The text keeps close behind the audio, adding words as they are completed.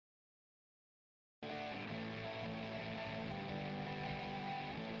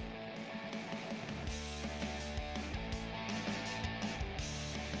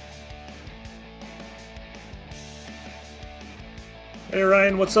Hey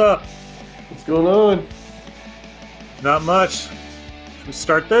Ryan, what's up? What's going on? Not much. Should we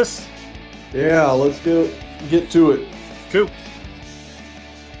start this? Yeah, let's get to it. Cool.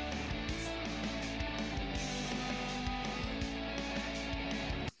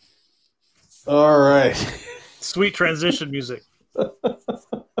 All right. Sweet transition music. All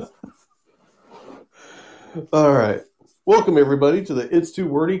right. Welcome everybody to the It's Too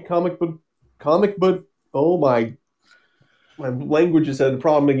Wordy comic book. Oh my language has had a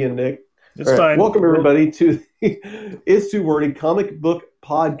problem again, Nick. It's All right. fine. Welcome everybody to the It's Too Wordy comic book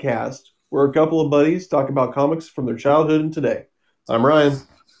podcast, where a couple of buddies talk about comics from their childhood and today. I'm Ryan.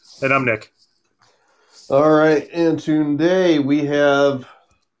 And I'm Nick. All right, and today we have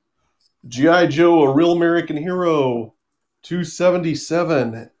G.I. Joe, A Real American Hero,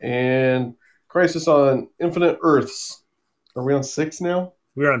 277, and Crisis on Infinite Earths. Are we on 6 now?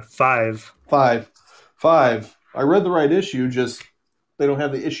 We're on 5. 5. 5. I read the right issue, just they don't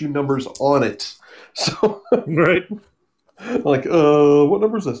have the issue numbers on it. So, Right. like, what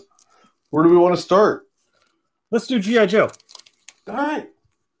number is this? Where do we want to start? Let's do G.I. Joe. All right.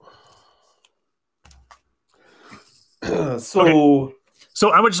 So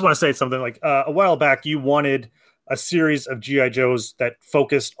I would just want to say something like a while back, you wanted a series of G.I. Joes that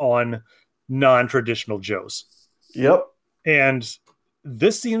focused on non-traditional Joes. Yep. And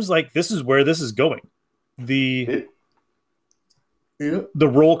this seems like this is where this is going. The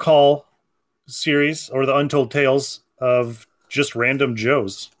roll call series or the Untold Tales of just random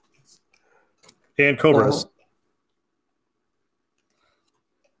Joes and Cobras.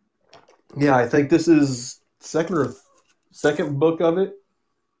 Yeah, I think this is second book of it.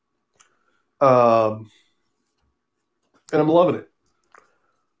 And I'm loving it.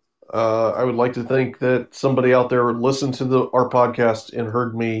 I would like to think that somebody out there listened to our podcast and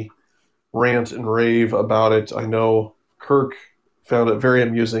heard me rant and rave about it. I know Kirk found it very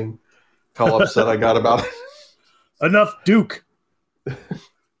amusing how upset I got about it. Enough, Duke.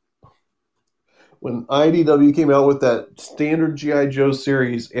 When IDW came out with that standard G.I. Joe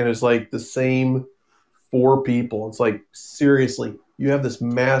series and it's like the same 4 people, it's like, seriously, you have this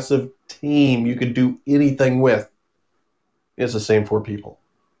massive team you could do anything with. It's the same 4 people.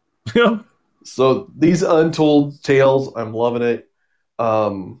 Yeah. So these Untold Tales, I'm loving it.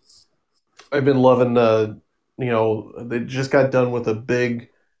 I've been loving, they just got done with a big,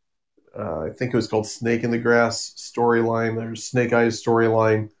 I think it was called Snake in the Grass storyline. There's Snake Eyes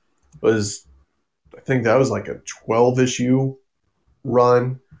storyline. I think that was like a 12 issue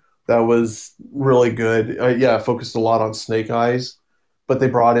run. That was really good. Yeah, focused a lot on Snake Eyes, but they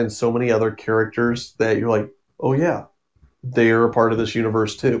brought in so many other characters that you're like, oh yeah, they're a part of this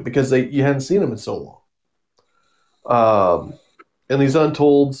universe too, because you hadn't seen them in so long. And these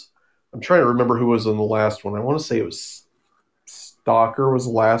Untolds, I'm trying to remember who was in the last one. I want to say it was Stalker was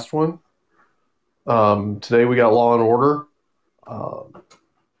the last one. Today we got Law and Order.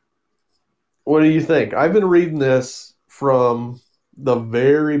 What do you think? I've been reading this from the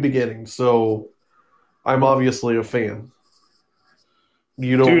very beginning, so I'm obviously a fan.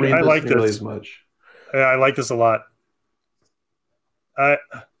 You don't Dude, read I this like nearly this. as much. I like this a lot. I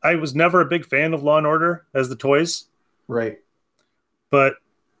was never a big fan of Law and Order as the toys, Right. but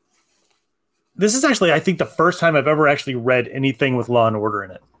this is actually, I think, the first time I've ever actually read anything with Law and Order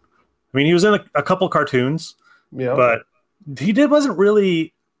in it. I mean, he was in a couple cartoons, Yeah. but wasn't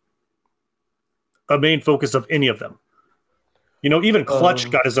really a main focus of any of them. You know, even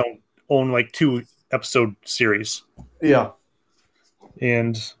Clutch got his own like 2 episode series. Yeah.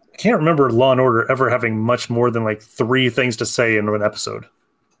 And I can't remember Law and Order ever having much more than like 3 things to say in an episode.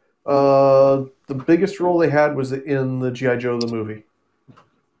 The biggest role they had was in the G.I. Joe the movie.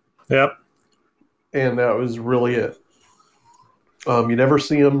 Yep. And that was really it. You never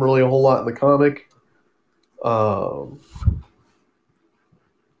see him really a whole lot in the comic.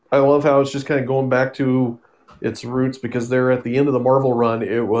 I love how it's just kind of going back to its roots, because they're at the end of the Marvel run.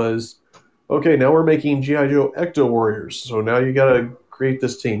 It was, okay, now we're making G.I. Joe Ecto Warriors. So now you got to create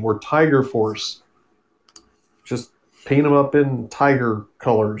this team. We're Tiger Force. Just paint them up in tiger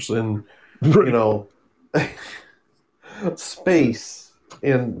colors and, space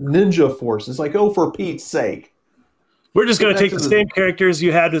and Ninja Force. It's like, oh, for Pete's sake. We're just going to take the same characters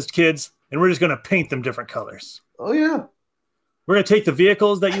you had as kids, and we're just going to paint them different colors. Oh, yeah. We're going to take the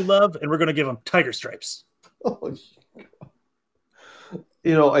vehicles that you love, and we're going to give them tiger stripes. Oh,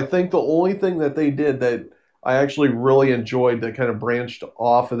 I think the only thing that they did that I actually really enjoyed that kind of branched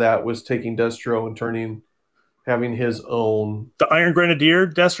off of that was taking Destro and having his own. The Iron Grenadier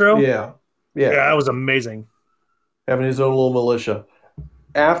Destro? Yeah. Yeah, that was amazing. Having his own little militia.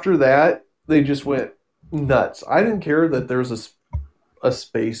 After that, they just went nuts. I didn't care that there's a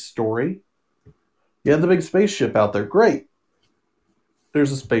space story. You had the big spaceship out there. Great.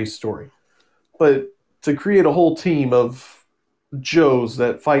 There's a space story. But to create a whole team of Joes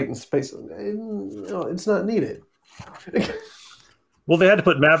that fight in space, it's not needed. Well, they had to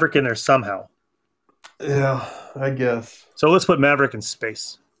put Maverick in there somehow. Yeah, I guess. So let's put Maverick in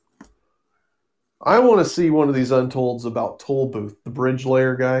space. I want to see one of these Untolds about Toll Booth, the bridge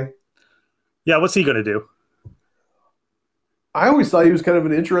layer guy. Yeah, what's he going to do? I always thought he was kind of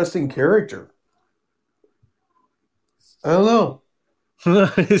an interesting character. I don't know.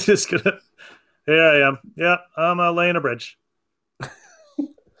 He's just going to. Here I am. Yeah, I'm laying a bridge.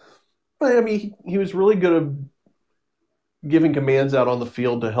 But, I mean, he was really good at giving commands out on the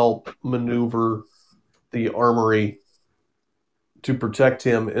field to help maneuver the armory to protect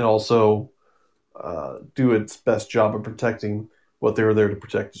him and also do its best job of protecting what they were there to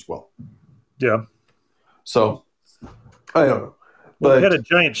protect as well. Yeah. So, I don't know. Well, they had a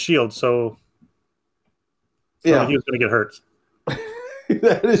giant shield, so yeah, he was going to get hurt.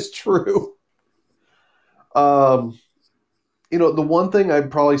 That is true. The one thing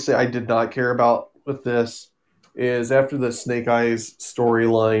I'd probably say I did not care about with this is after the Snake Eyes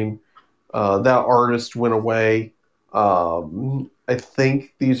storyline, that artist went away. I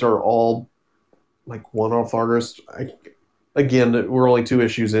think these are all like one-off artists. Again, we're only 2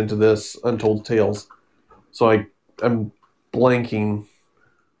 issues into this Untold Tales, so I'm blanking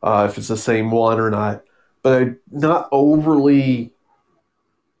if it's the same one or not. But I'm not overly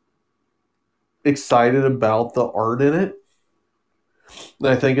excited about the art in it. And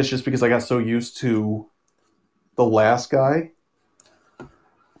I think it's just because I got so used to the last guy.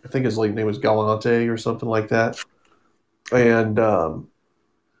 I think his name was Galante or something like that. And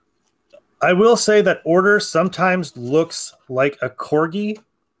I will say that Order sometimes looks like a corgi.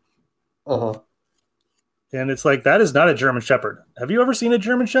 uh-huh. And it's like, that is not a German Shepherd. Have you ever seen a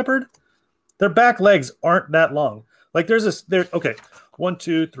German Shepherd? Their back legs aren't that long. Like okay, 1,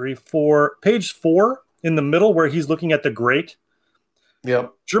 2, 3, 4. Page 4 in the middle where he's looking at the grate.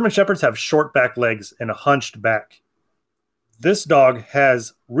 Yep. German Shepherds have short back legs and a hunched back. This dog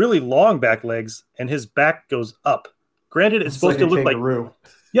has really long back legs and his back goes up. Granted, it's supposed to look kangaroo. like,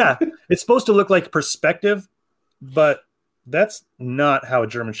 yeah, it's supposed to look like perspective, but that's not how a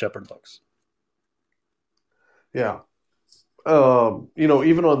German Shepherd looks. Yeah.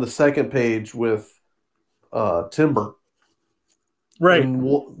 Even on the second page with Timber. Right.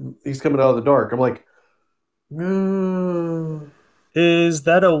 He's coming out of the dark. I'm like, is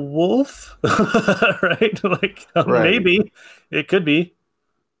that a wolf? Right? Like, right. Maybe it could be.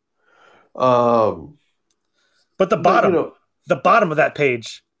 But the bottom, the bottom of that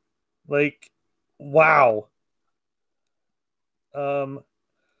page, like, wow. I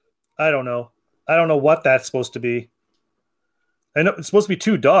don't know. I don't know what that's supposed to be. I know it's supposed to be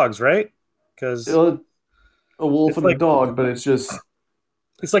 2 dogs, right? Because a wolf and a dog, but it's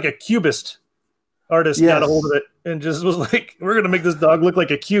like a cubist artist got a hold of it and just was like, we're going to make this dog look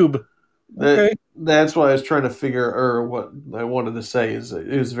like a cube. Okay. That's what I was trying to figure, or what I wanted to say is it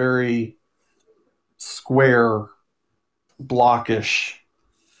was very square, blockish.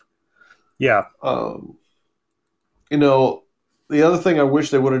 Yeah. The other thing I wish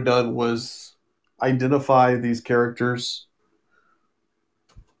they would have done was identify these characters.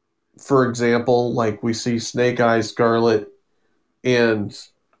 For example, like we see Snake Eyes, Scarlet, and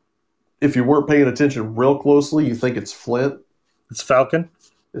if you weren't paying attention real closely, you think it's Flint. It's Falcon.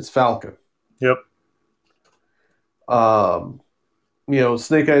 It's Falcon. Yep.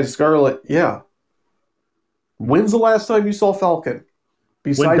 Snake Eyes, Scarlet, yeah. When's the last time you saw Falcon?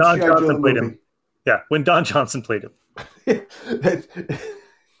 Besides when Don Johnson played him. Yeah, when Don Johnson played him. If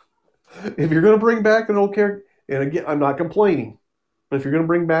you're going to bring back an old character, and again, I'm not complaining, but if you're going to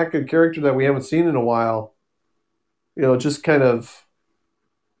bring back a character that we haven't seen in a while, just kind of,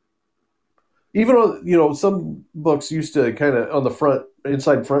 even some books used to kind of on the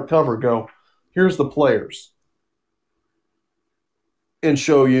inside front cover go, here's the players, and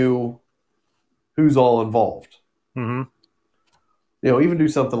show you who's all involved. Mm-hmm. Even do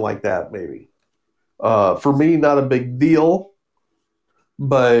something like that, maybe. For me, not a big deal,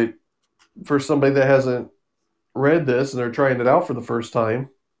 but for somebody that hasn't read this and they're trying it out for the first time,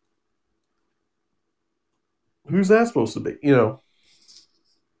 who's that supposed to be?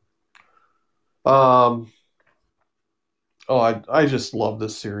 I just love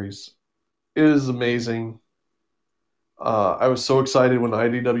this series. It is amazing. I was so excited when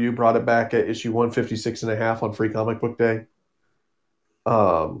IDW brought it back at issue 156.5 on Free Comic Book Day.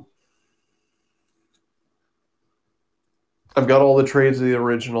 I've got all the trades of the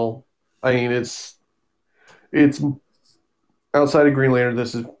original. I mean, it's outside of Green Lantern,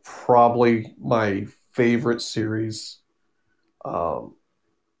 this is probably my favorite series. Um,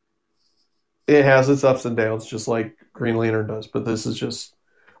 it has its ups and downs, just like Green Lantern does, but this is just,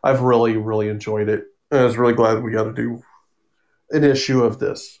 I've really, really enjoyed it. And I was really glad we got to do an issue of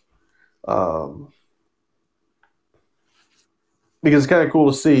this. Um, because it's kind of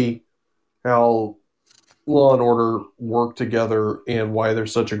cool to see how Law and Order work together and why they're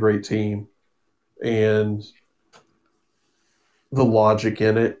such a great team and the logic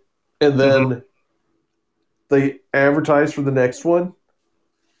in it. And Mm-hmm. then they advertise for the next one.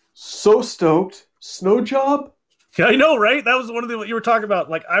 So stoked. Snow Job? Yeah, I know, right? That was one of the what you were talking about.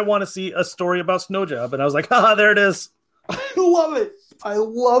 Like, I want to see a story about Snow Job, and I was like, haha, there it is. I love it. I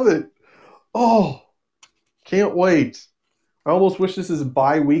love it. Oh, can't wait. I almost wish this is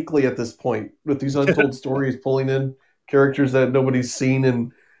bi-weekly at this point with these untold stories pulling in characters that nobody's seen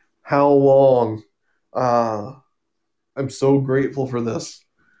in how long. Uh, I'm so grateful for this.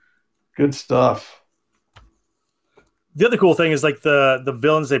 Good stuff. The other cool thing is like the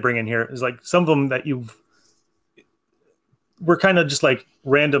villains they bring in here is like some of them that you've were kind of just like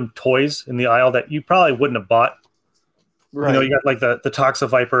random toys in the aisle that you probably wouldn't have bought. You know, you Right. got like the Toxa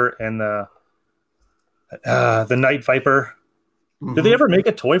Viper and the Night Viper. Did they Hmm. ever make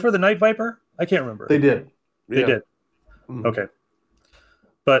a toy for the Night Viper? I can't remember. They did. They Yeah. did. Mhm. Okay,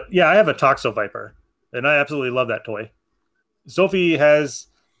 but yeah, I have a Toxo Viper, and I absolutely love that toy. Sophie has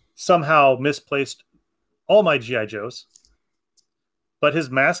somehow misplaced all my GI Joes, but his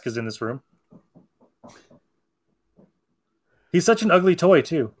mask is in this room. He's such an ugly toy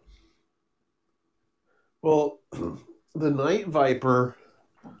too. Well, the Night Viper,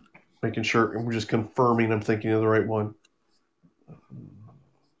 making sure we're just confirming I'm thinking of the right one.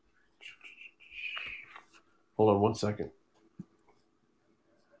 Hold on one second.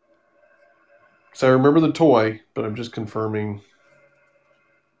 So I remember the toy, but I'm just confirming.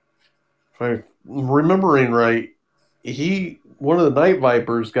 If I'm remembering right, he one of the Night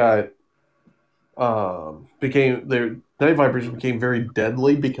Vipers got became their Night Vipers became very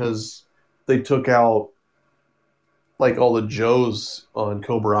deadly because they took out like all the Joes on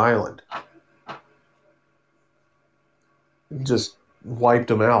Cobra Island, just wiped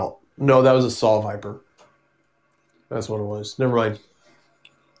them out. No, that was a Saw Viper. That's what it was. Never mind.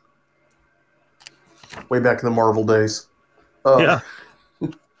 Way back in the Marvel days. Uh, Yeah,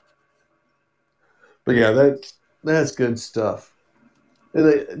 but yeah, that's good stuff.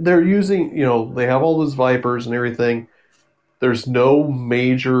 And they're using, they have all those Vipers and everything. There's no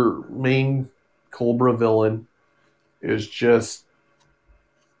major main Cobra villain. It's just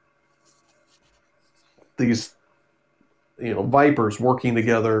these, Vipers working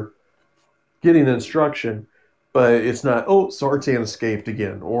together, getting instruction. But it's not, oh, Sartan escaped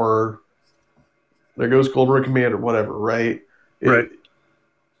again, or there goes Cobra Commander, whatever, right? right. It,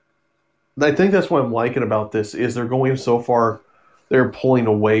 I think that's what I'm liking about this is they're going so far, they're pulling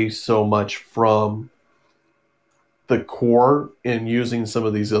away so much from the core and using some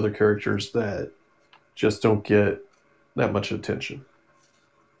of these other characters that just don't get that much attention.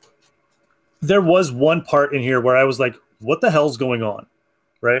 There was one part in here where I was like, "What the hell's going on?"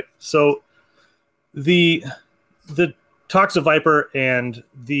 Right. So the the Toxa Viper and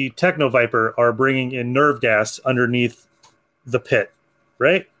the Techno Viper are bringing in nerve gas underneath the pit,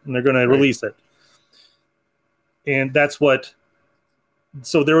 right? And they're going to Right. release it. And that's what.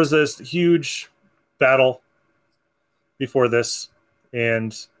 So there was this huge battle before this,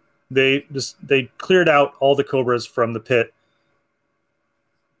 and they cleared out all the Cobras from the pit.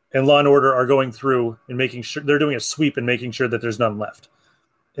 And Law and Order are going through and making sure they're doing a sweep and making sure that there's none left.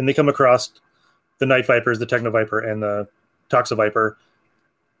 And they come across the Night Vipers, the Techno Viper, and the Toxa Viper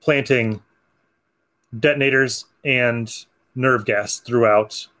planting detonators and nerve gas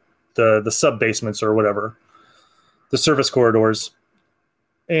throughout the sub basements or whatever, the service corridors,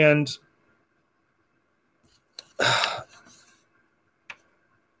 and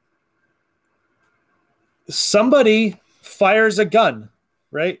somebody fires a gun,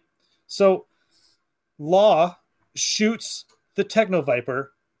 right? So Law shoots the Techno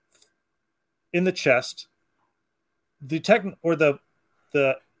Viper in the chest. The tech or the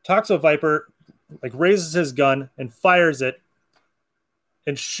Toxo Viper like raises his gun and fires it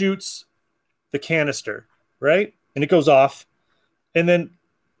and shoots the canister, right? And it goes off. And then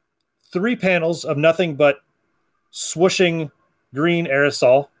three panels of nothing but swooshing green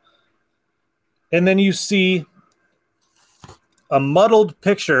aerosol. And then you see a muddled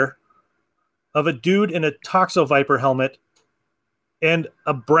picture of a dude in a Toxo Viper helmet and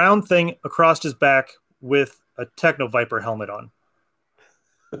a brown thing across his back with a Techno Viper helmet on.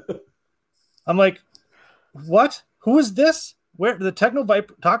 I'm like, what? Who is this? where the Techno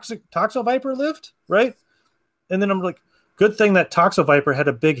Viper, Toxo Viper lived, right? And then I'm like, good thing that Toxo Viper had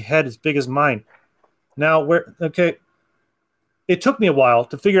a big head as big as mine. Now, where, okay, it took me a while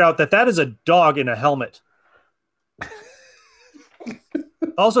to figure out that that is a dog in a helmet.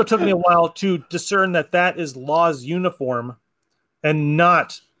 Also took me a while to discern that that is Law's uniform and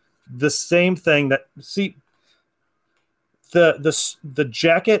not the same thing that, see, the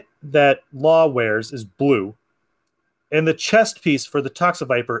jacket that Law wears is blue, and the chest piece for the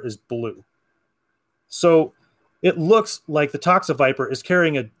Toxoviper is blue. So it looks like the Toxoviper is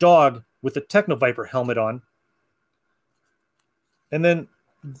carrying a dog with a Technoviper helmet on. And then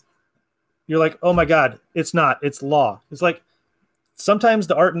you're like, oh my God, it's not. It's Law. It's like sometimes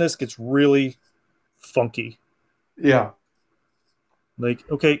the art in this gets really funky. Yeah. Like,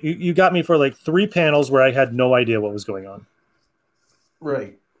 okay, you got me for like 3 panels where I had no idea what was going on.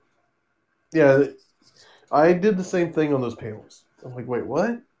 Right. Yeah, I did the same thing on those panels. I'm like, wait,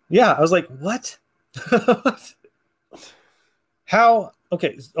 what? Yeah, I was like, what? How?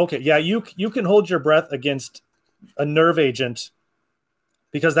 Okay, yeah, you can hold your breath against a nerve agent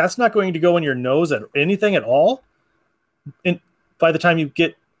because that's not going to go in your nose at anything at all. And by the time you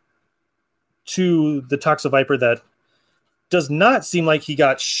get to the Toxoviper, that does not seem like he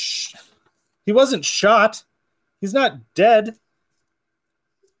got he wasn't shot. He's not dead.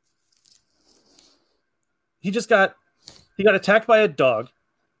 He got attacked by a dog.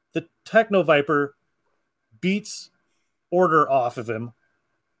 The Technoviper beats Order off of him.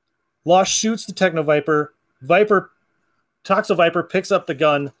 Law shoots the Technoviper. Toxoviper picks up the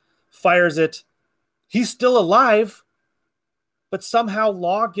gun, fires it. He's still alive, but somehow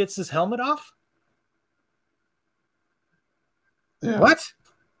Law gets his helmet off? Yeah. What?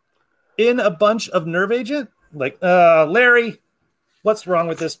 In a bunch of nerve agent? Like, Larry, what's wrong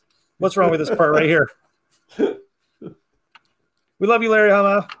with this? What's wrong with this part right here? We love you, Larry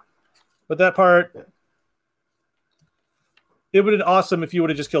Hama. But that part, it would have been awesome if you would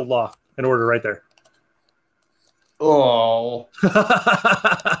have just killed Law and Order right there. Oh.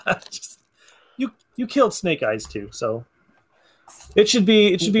 You killed Snake Eyes too, so it should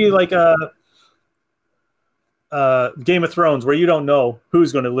be like a Game of Thrones where you don't know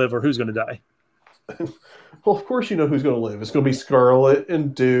who's going to live or who's going to die. Well, of course you know who's going to live. It's going to be Scarlet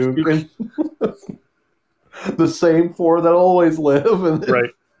and Duke and the same 4 that always live. And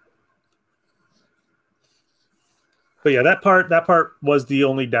Right. But yeah, that part was the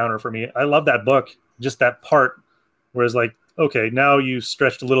only downer for me. I love that book, just that part where it's like, okay, now you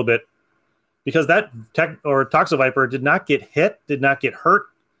stretched a little bit because that Toxoviper did not get hit, did not get hurt.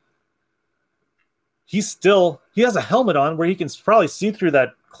 He has a helmet on where he can probably see through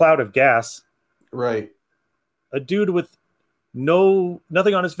that cloud of gas. Right. A dude with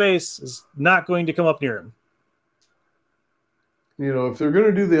nothing on his face is not going to come up near him. You know, if they're going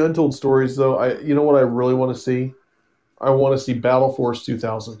to do the Untold Stories, though, you know what I really want to see? I want to see Battle Force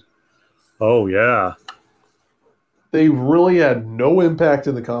 2000. Oh, yeah. They really had no impact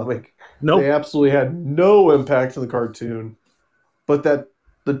in the comic. Nope. They absolutely had no impact in the cartoon. But that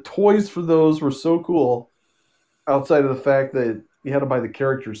the toys for those were so cool, outside of the fact that you had to buy the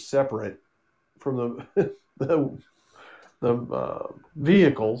characters separate from the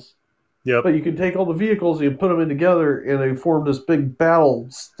vehicles. Yep. But you could take all the vehicles and you put them in together, and they formed this big battle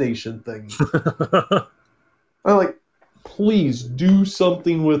station thing. I'm like, please do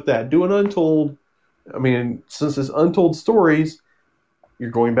something with that. Do an Untold. I mean, since it's Untold Stories, you're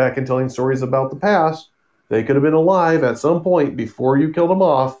going back and telling stories about the past. They could have been alive at some point before you killed them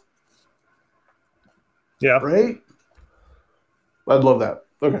off. Yeah. Right? I'd love that.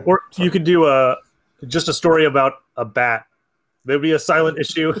 Okay. Or you could do just a story about a bat. There'd be a silent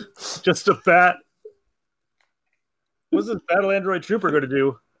issue, just a bat. What's this Battle Android Trooper going to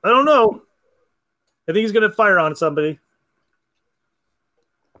do? I don't know. I think he's going to fire on somebody.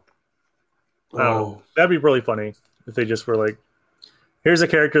 Oh. That'd be really funny if they just were like, here's a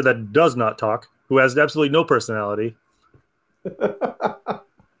character that does not talk, who has absolutely no personality.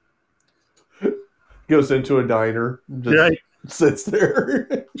 Goes into a diner. Just right. Sits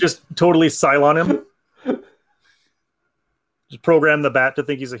there. Just totally Cylon him. Just program the bat to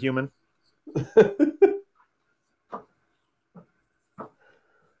think he's a human.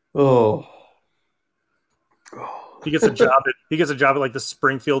 Oh. He gets a job at like the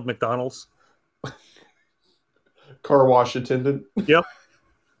Springfield McDonald's. Car wash attendant. Yep.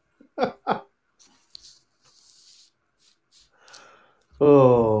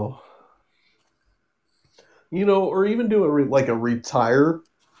 Oh. You know, or even do a retire.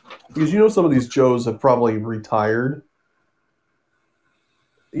 Because you know some of these Joes have probably retired.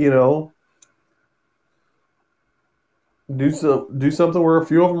 You know? do something where a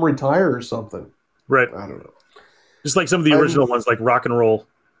few of them retire or something. Right. I don't know. Just like some of the I'm original ones, like Rock and Roll.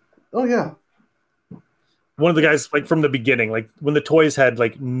 oh yeah. One of the guys, like from the beginning, like when the toys had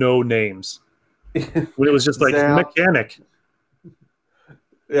like no names, when it was just like Zap. mechanic,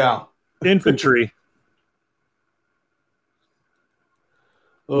 Yeah. infantry.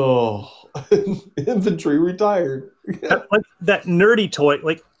 Oh, infantry retired. Yeah. Like that nerdy toy,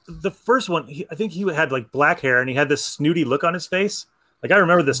 like the first one, I think he had like black hair and he had this snooty look on his face. Like I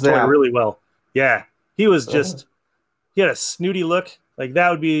remember this toy Zap. really well. Yeah, he was Uh, just he had a snooty look. Like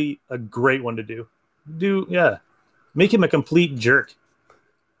that would be a great one to do. Yeah, make him a complete jerk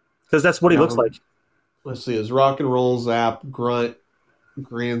because that's what he looks yeah. like. Let's see. Is rock and roll, zap, grunt,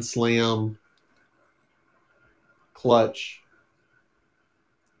 grand slam, clutch,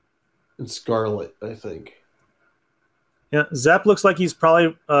 and scarlet. I think. Yeah, Zap looks like he's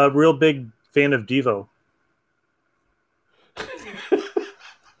probably a real big fan of Devo.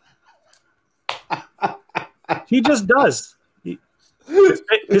 He just does.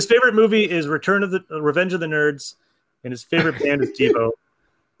 His favorite movie is Return of the Revenge of the Nerds, and his favorite band is Devo.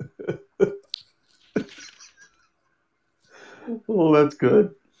 Oh, that's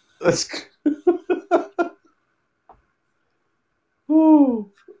good. That's good. Oh.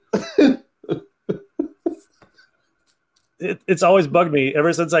 It's always bugged me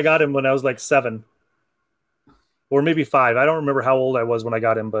ever since I got him when I was like 7 or maybe 5. I don't remember how old I was when I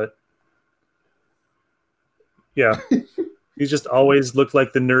got him, but yeah, he just always looked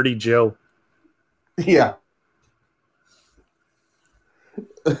like the nerdy Joe. Yeah.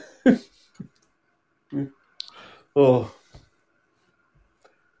 Oh.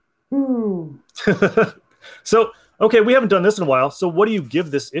 Ooh. So, okay, we haven't done this in a while. So, what do you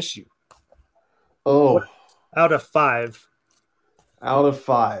give this issue? What Oh. out of 5? Out of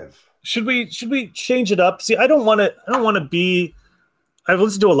 5. Should we change it up? See, I don't want to be. I've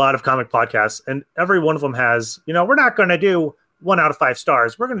listened to a lot of comic podcasts, and every one of them has, we're not going to do 1 out of 5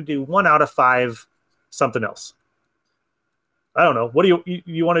 stars. We're going to do 1 out of 5 something else. I don't know. What do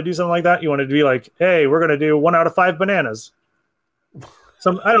you want to do something like that? You want to be like, hey, we're going to do 1 out of 5 bananas.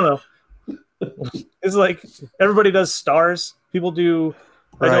 I don't know. It's like everybody does stars. People do.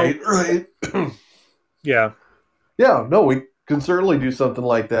 Right. Yeah. Yeah, no, we can certainly do something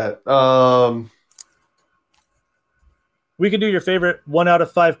like that. We could do your favorite 1 out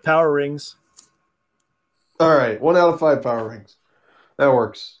of 5 power rings. All right, 1 out of 5 power rings. That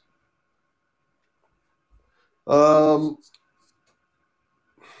works. I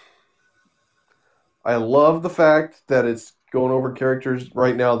love the fact that it's going over characters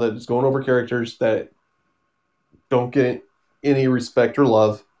right now, that it's going over characters that don't get any respect or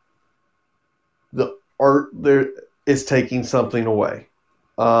love. The art there is taking something away.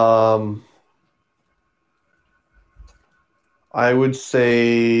 I would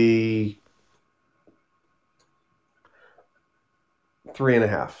say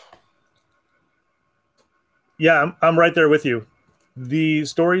 3.5. Yeah, I'm right there with you. The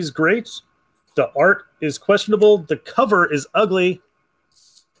story's great. The art is questionable. The cover is ugly.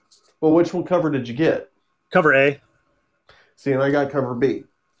 Well, which one cover did you get? Cover A. See, and I got cover B.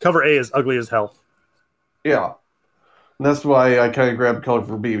 Cover A is ugly as hell. Yeah. And that's why I kind of grabbed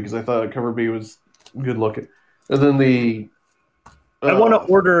cover B, because I thought cover B was good looking. And then I want to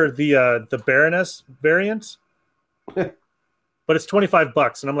order the Baroness variant, but it's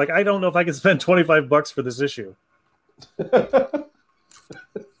 $25, and I'm like, I don't know if I can spend $25 for this issue.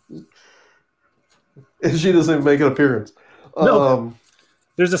 She doesn't even make an appearance. No,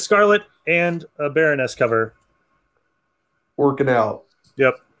 there's a Scarlet and a Baroness cover. Working out.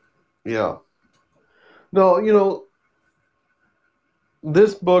 Yep. Yeah. No,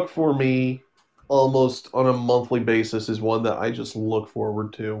 this book for me, almost on a monthly basis, is one that I just look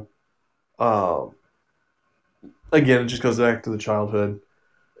forward to. Again, it just goes back to the childhood.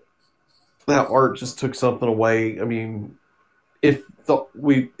 That art just took something away. I mean, if I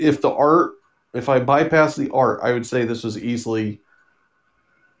bypass the art, I would say this was easily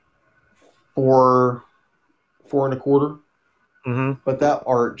 4.25. Mm-hmm. But that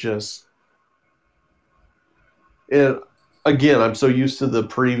art just, and again, I'm so used to the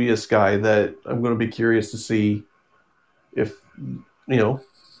previous guy that I'm going to be curious to see if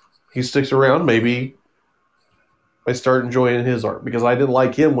he sticks around. Maybe I start enjoying his art, because I didn't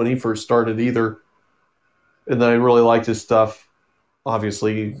like him when he first started either, and then I really liked his stuff.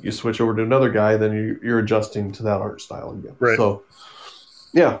 Obviously, you switch over to another guy, then you're adjusting to that art style again. Right. So,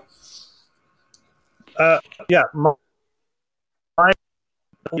 yeah. Yeah. My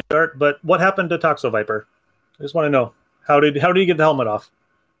art, but what happened to Toxo Viper? I just want to know how did he get the helmet off?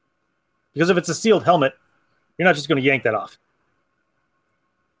 Because if it's a sealed helmet, You're not just going to yank that off.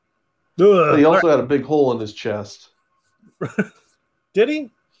 But he also had a big hole in his chest. Did he?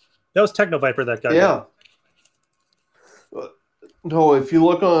 That was Techno Viper that guy. Yeah. No, if you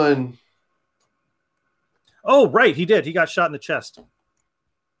look on... Oh, right. He did. He got shot in the chest.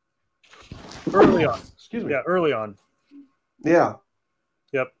 Early on. Excuse me. Yeah, early on. Yeah.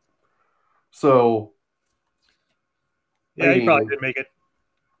 Yep. So... Yeah, he probably didn't make it.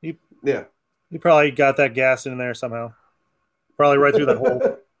 He probably got that gas in there somehow. Probably right through that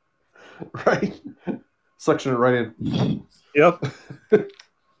hole. Right. Suction it right in. Yep.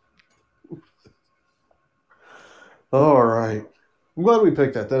 All right. I'm glad we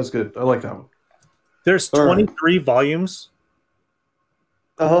picked that. That was good. I like that one. There's 23 volumes.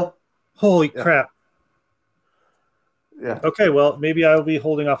 Uh-huh. Holy crap. Yeah. Okay, well, maybe I'll be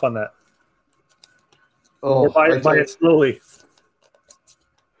holding off on that. Oh, or buy it slowly.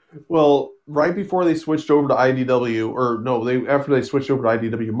 Well, right before they switched over to IDW, or no, after they switched over to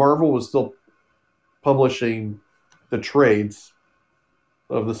IDW, Marvel was still publishing the trades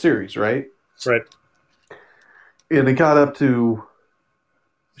of the series, right? Right. And it got up to,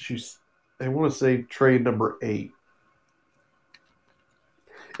 I want to say trade number 8.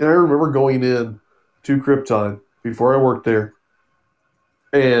 And I remember going in to Krypton before I worked there,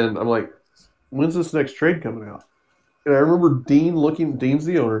 and I'm like, when's this next trade coming out? And I remember Dean's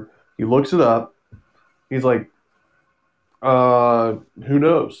the owner, he looks it up, he's like, who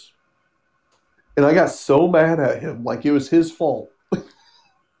knows? And I got so mad at him, like it was his fault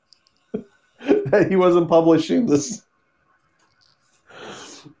that he wasn't publishing this.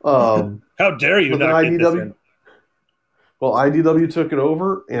 How dare you not get this in? Well, IDW took it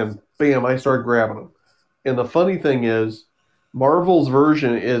over, and bam, I started grabbing them. And the funny thing is, Marvel's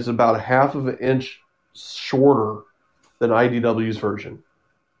version is about a half of an inch shorter than IDW's version.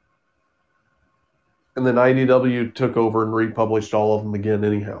 And then IDW took over and republished all of them again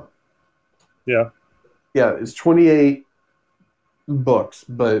anyhow. Yeah. Yeah, it's 28 books,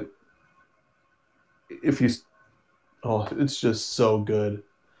 but it's just so good.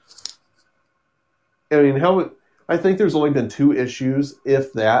 I mean, I think there's only been 2 issues,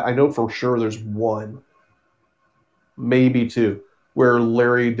 if that. I know for sure there's 1, maybe 2, where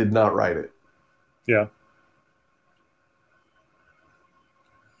Larry did not write it. Yeah.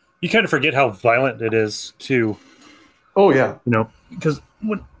 You kind of forget how violent it is, too. Oh, yeah. You know, because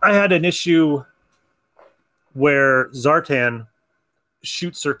when I had an issue where Zartan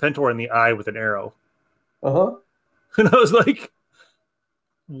shoots Serpentor in the eye with an arrow. Uh-huh. And I was like,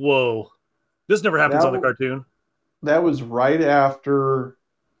 whoa. This never happens on the cartoon. That was right after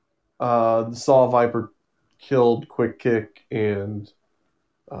the Saw Viper killed Quick Kick and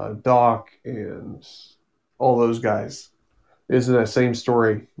Doc and all those guys. Is in that same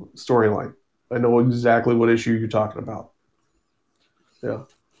storyline. I know exactly what issue you're talking about. Yeah.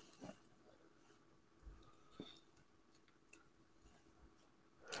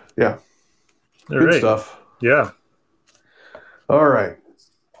 Yeah. Good stuff. Yeah. All right.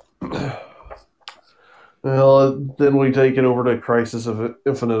 Well, then we take it over to Crisis of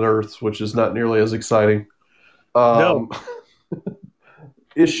Infinite Earths, which is not nearly as exciting. No.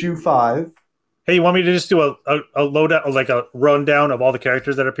 Issue 5. Hey, you want me to just do a loadout, like a rundown of all the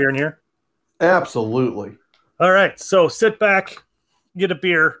characters that appear in here? Absolutely. All right. So sit back, get a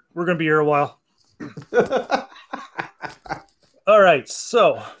beer. We're going to be here a while. All right.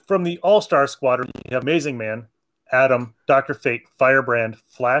 So from the All-Star Squadron, you have Amazing Man, Atom, Dr. Fate, Firebrand,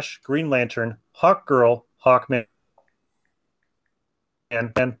 Flash, Green Lantern, Hawk Girl, Hawkman,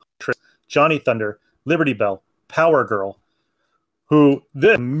 and Johnny Thunder, Liberty Bell, Power Girl, who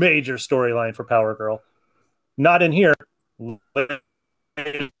the major storyline for Power Girl. Not in here.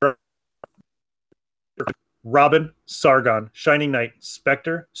 Robin, Sargon, Shining Knight,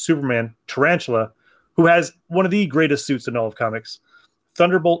 Spectre, Superman, Tarantula, who has one of the greatest suits in all of comics,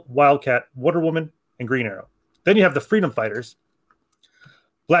 Thunderbolt, Wildcat, Wonder Woman, and Green Arrow. Then you have the Freedom Fighters,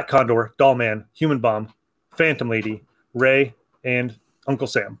 Black Condor, Dollman, Human Bomb, Phantom Lady, Ray, and Uncle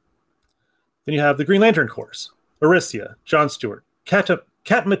Sam. Then you have the Green Lantern Corps, Arisia, John Stewart,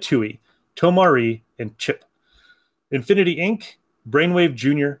 Katmatui, Tomari, and Chip. Infinity Inc., Brainwave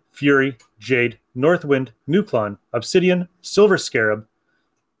Jr., Fury, Jade, Northwind, Nuklon, Obsidian, Silver Scarab,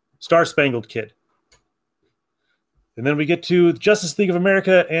 Star Spangled Kid. And then we get to Justice League of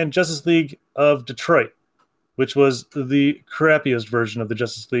America and Justice League of Detroit, which was the crappiest version of the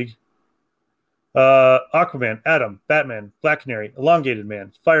Justice League. Aquaman, Atom, Batman, Black Canary, Elongated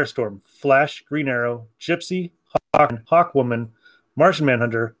Man, Firestorm, Flash, Green Arrow, Gypsy, Hawkwoman, Martian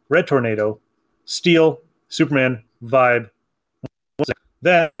Manhunter, Red Tornado, Steel, Superman, Vibe.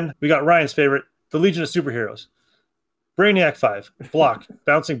 Then we got Ryan's favorite, The Legion of Superheroes. Brainiac 5, Block,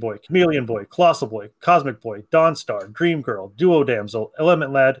 Bouncing Boy, Chameleon Boy, Colossal Boy, Cosmic Boy, Dawnstar, Dream Girl, Duo Damsel,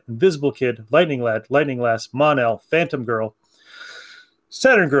 Element Lad, Invisible Kid, Lightning Lad, Lightning Lass, Mon-El, Phantom Girl,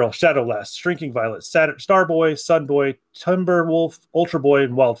 Saturn Girl, Shadow Lass, Shrinking Violet, Star Boy, Sun Boy, Timberwolf, Ultra Boy,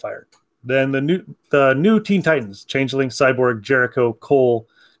 and Wildfire. Then the new Teen Titans, Changeling, Cyborg, Jericho, Cole,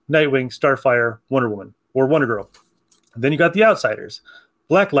 Nightwing, Starfire, Wonder Woman, or Wonder Girl. And then you got the Outsiders,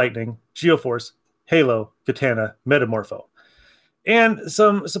 Black Lightning, Geoforce, Halo, Katana, Metamorpho, and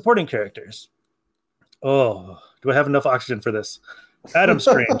some supporting characters. Oh, do I have enough oxygen for this? Adam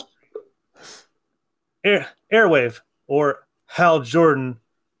Strange, Airwave, or Hal Jordan,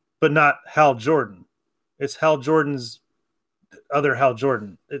 but not Hal Jordan. It's Hal Jordan's other Hal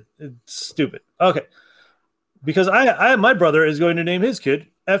Jordan. It's stupid. Okay. Because my brother is going to name his kid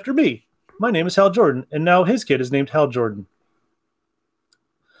after me. My name is Hal Jordan, and now his kid is named Hal Jordan.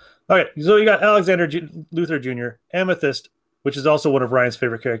 Okay, so you got Alexander Luthor Jr., Amethyst, which is also one of Ryan's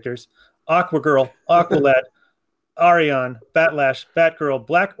favorite characters, Aqua Girl, Aqua Lad, Arion, Batlash, Batgirl,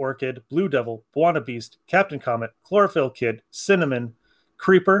 Black Orchid, Blue Devil, Buana Beast, Captain Comet, Chlorophyll Kid, Cinnamon,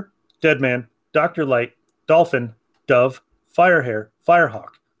 Creeper, Deadman, Dr. Light, Dolphin, Dove, Firehair,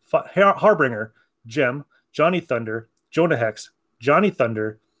 Firehawk, Harbinger, Gem, Johnny Thunder, Jonah Hex, Johnny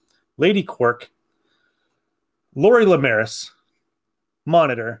Thunder, Lady Quark, Lori Lamaris,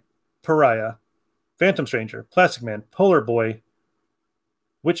 Monitor, Pariah, Phantom Stranger, Plastic Man, Polar Boy,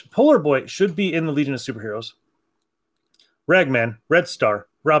 which Polar Boy should be in the Legion of Superheroes, Ragman, Red Star,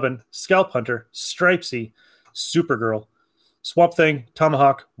 Robin, Scalp Hunter, Stripesy, Supergirl, Swamp Thing,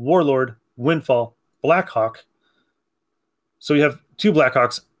 Tomahawk, Warlord, Windfall, Blackhawk. So you have two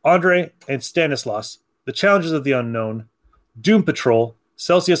Blackhawks, Andre and Stanislaus, the Challengers of the Unknown, Doom Patrol,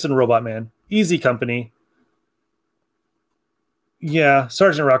 Celsius and Robot Man, Easy Company,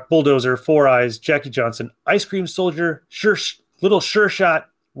 Sergeant Rock, Bulldozer, Four Eyes, Jackie Johnson, Ice Cream Soldier, Little Sure Shot,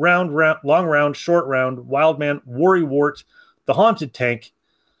 Long Round, Short Round, Wildman, Worry Wart, The Haunted Tank,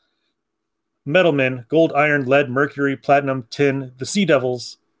 Metalman, Gold, Iron, Lead, Mercury, Platinum, Tin, The Sea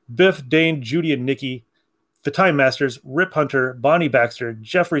Devils, Biff, Dane, Judy, and Nikki, The Time Masters, Rip Hunter, Bonnie Baxter,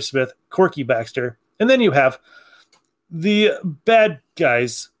 Jeffrey Smith, Corky Baxter, and then you have the bad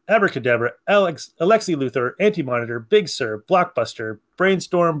guys, Abracadabra, Alexi Luthor, Anti-Monitor, Big Sur, Blockbuster,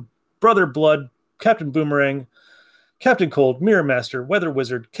 Brainstorm, Brother Blood, Captain Boomerang, Captain Cold, Mirror Master, Weather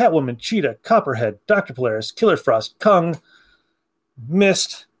Wizard, Catwoman, Cheetah, Copperhead, Dr. Polaris, Killer Frost, Kung,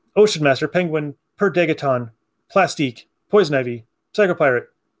 Mist, Ocean Master, Penguin, Perdegaton, Plastique, Poison Ivy, Psycho Pirate,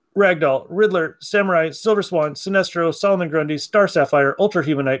 Ragdoll, Riddler, Samurai, Silver Swan, Sinestro, Solomon Grundy, Star Sapphire, Ultra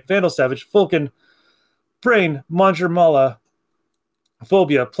Humanite, Vandal Savage, Vulcan, Brain, Monger Mala,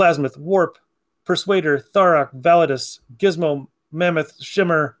 Phobia, Plasmith, Warp, Persuader, Tharok, Validus, Gizmo, Mammoth,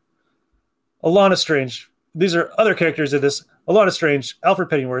 Shimmer, Alana Strange. These are other characters of this. Alana Strange,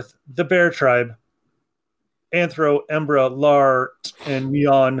 Alfred Pennyworth, The Bear Tribe, Anthro, Embra, Lart, and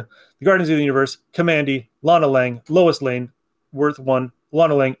Neon, The Guardians of the Universe, Commandy, Lana Lang, Lois Lane, Worth 1,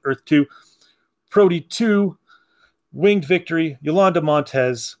 Lana Lang, Earth 2, Prody 2, Winged Victory, Yolanda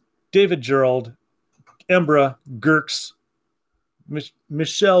Montez, David Gerald, Embra, Gurks,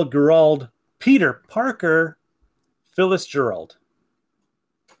 Michelle Gerald, Peter Parker, Phyllis Gerald.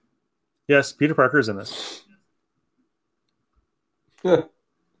 Yes, Peter Parker is in this.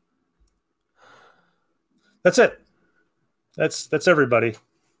 That's it. That's everybody.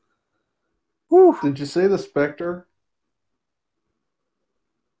 Whew. Did you say the Spectre?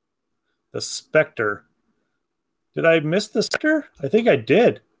 The Spectre. Did I miss the Spectre? I think I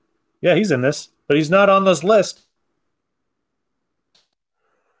did. Yeah, he's in this, but he's not on this list.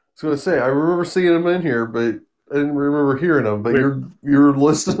 I was going to say, I remember seeing him in here, but I didn't remember hearing him. But you're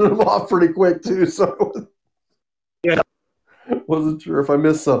listing them off pretty quick too, so yeah, wasn't sure if I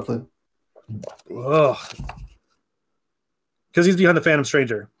missed something. Ugh. Because he's behind the Phantom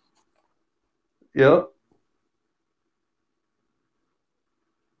Stranger. Yep.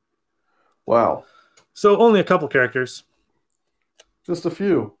 Wow. So only a couple characters. Just a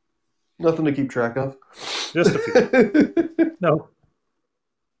few. Nothing to keep track of. Just a few. No.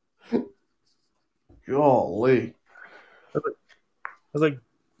 Golly. I was like,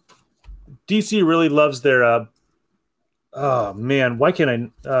 DC really loves their, oh man, why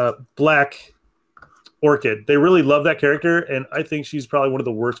can't I, Black Orchid. They really love that character, and I think she's probably one of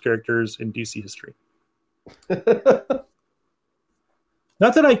the worst characters in DC history. Not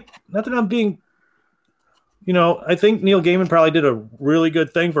that I'm being, I think Neil Gaiman probably did a really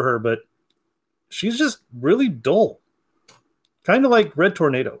good thing for her, but she's just really dull. Kind of like Red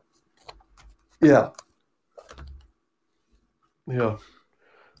Tornado. Yeah. Yeah.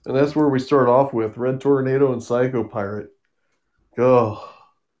 And that's where we start off with Red Tornado and Psycho Pirate. Oh,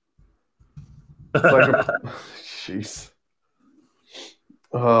 Psycho, jeez.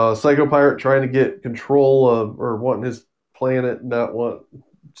 Psycho Pirate trying to get control of or wanting his planet, not want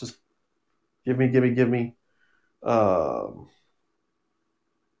just give me, give me, give me. Um,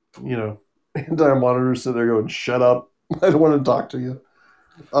 you know, anti monitors sitting there going, "Shut up! I don't want to talk to you."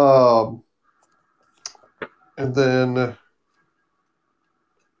 Um, and then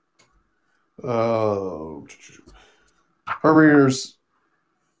uh, Harbinger's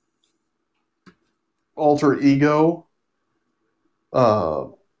alter ego uh,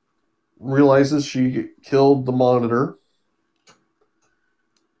 realizes she killed the monitor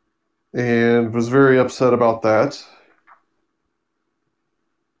and was very upset about that.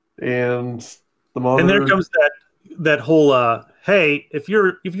 And the And there monitor, comes that whole hey, if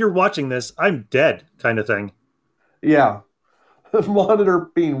you're watching this, I'm dead kind of thing. yeah, the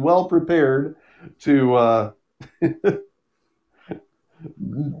monitor being well prepared to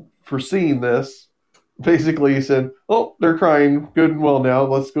foreseeing this, basically he said, "Oh, they're crying good and well now.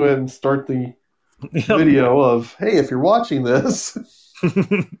 Let's go ahead and start the Yep. video of, hey, if you're watching this,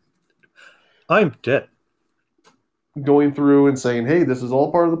 I'm dead. going through and saying, hey, this is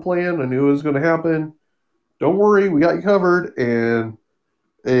all part of the plan. I knew it was going to happen. Don't worry, we got you covered." And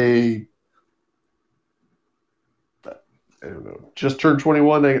a, I don't know, just turned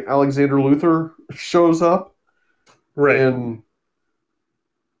 21, Alexander Luthor shows up Right. in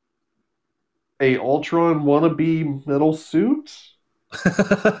a Ultron wannabe metal suit.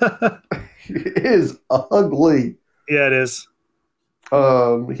 It is ugly. Yeah, it is.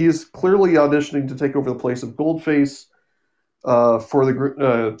 He's clearly auditioning to take over the place of Goldface for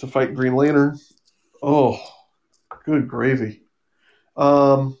the to fight Green Lantern. Oh, good gravy.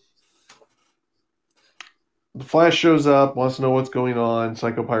 Um, the Flash shows up, wants to know what's going on.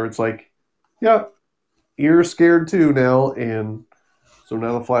 Psycho Pirate's like, "Yeah, you're scared too now," and so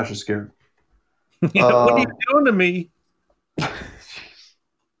now the Flash is scared. Yeah, what are you Um, doing to me?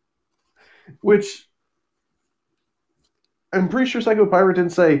 which I'm pretty sure Psycho Pirate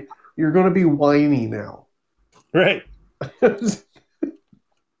didn't say, "You're going to be whiny now." Right.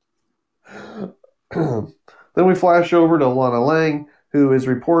 Then we flash over to Lana Lang, who is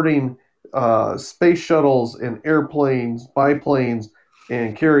reporting space shuttles and airplanes, biplanes,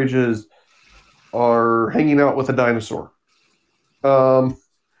 and carriages are hanging out with a dinosaur. Um,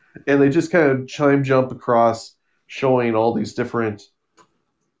 and they just kind of chime jump across, showing all these different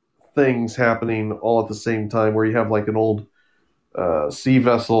things happening all at the same time, where you have like an old sea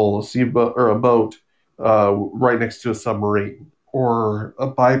vessel, or a boat right next to a submarine, or a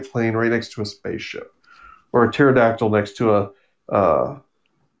biplane right next to a spaceship, or a pterodactyl next to a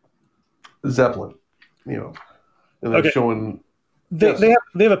zeppelin. You know, and they're Okay. showing, They yes, they have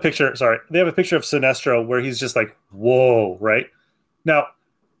they have a picture. Sorry, they have a picture of Sinestro where he's just like, whoa, right? Now,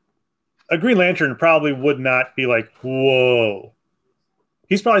 a Green Lantern probably would not be like, whoa.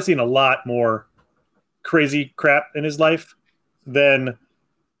 He's probably seen a lot more crazy crap in his life than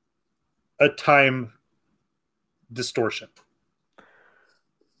a time distortion.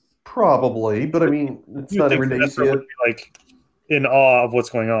 probably, but I mean, it's You not think every day you see Sinestro would it. be like in awe of what's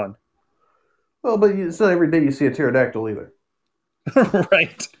going on, Well, but it's not every day you see a pterodactyl either.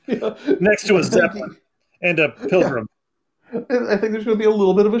 right? Yeah, Next to a I think, Zeppelin and a yeah, Pilgrim. I think there's going to be a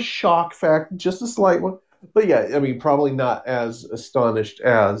little bit of a shock factor, just a slight one. But yeah, I mean, probably not as astonished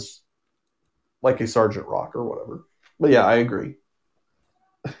as like a Sergeant Rock or whatever. But yeah, I agree.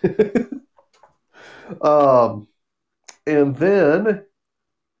 um, and then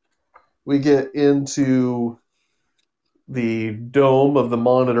we get into the dome of the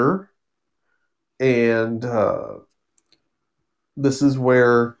monitor, and this is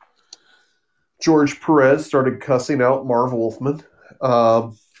where George Perez started cussing out Marv Wolfman,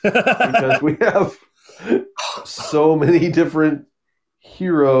 because we have so many different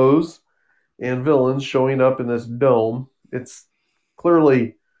heroes and villains showing up in this dome. It's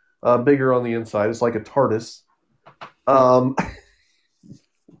clearly bigger on the inside. It's like a TARDIS. Um,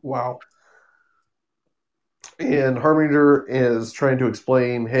 wow. And Harbinger is trying to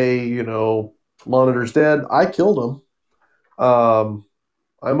explain, hey, Monitor's dead. I killed him.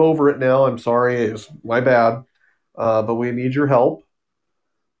 I'm over it now. I'm sorry. It was my bad. But we need your help.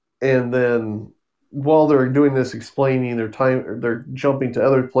 And then while they're doing this, explaining they're jumping to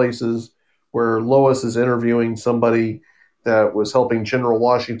other places where Lois is interviewing somebody that was helping General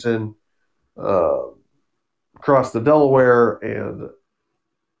Washington uh, cross the Delaware, and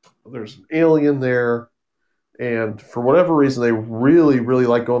there's an alien there. And for whatever reason, they really, really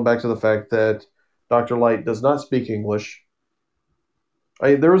like going back to the fact that Dr. Light does not speak English.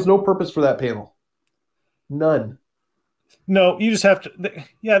 There was no purpose for that panel. None. No, you just have to.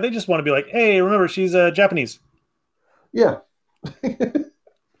 Yeah, they just want to be like, hey, remember she's Japanese. Yeah.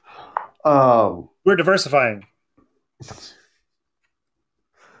 um, We're diversifying.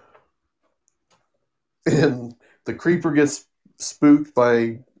 and the creeper gets spooked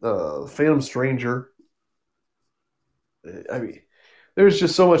by Phantom Stranger. I mean, there's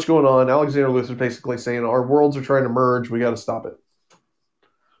just so much going on. Alexander Luthor basically saying our worlds are trying to merge. We got to stop it.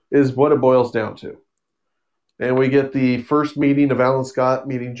 Is what it boils down to. And we get the first meeting of Alan Scott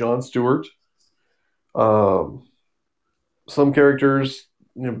meeting John Stewart. Um, some characters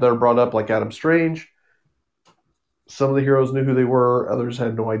that are brought up, like Adam Strange. Some of the heroes knew who they were. Others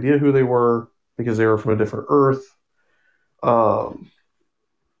had no idea who they were because they were from a different Earth. Um,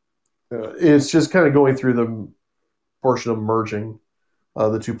 it's just kind of going through the portion of merging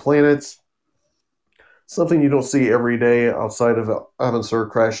the two planets. Something you don't see every day outside of Evan Sir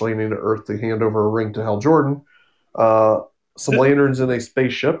crash landing to Earth to hand over a ring to Hal Jordan. Some lanterns in a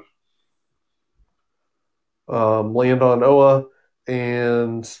spaceship land on Oa,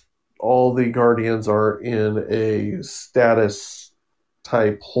 and all the Guardians are in a status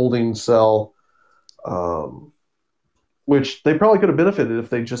type holding cell, which they probably could have benefited if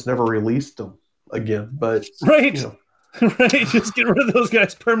they just never released them again. But right, right, just get rid of those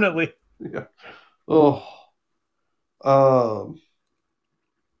guys permanently. Yeah. Oh. Oh,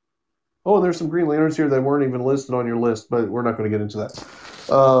 and there's some Green Lanterns here that weren't even listed on your list, but we're not going to get into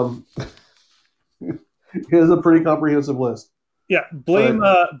that. It is a pretty comprehensive list. Yeah, blame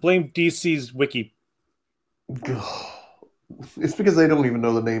DC's wiki. It's because they don't even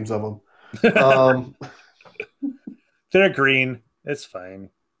know the names of them. They're green. It's fine.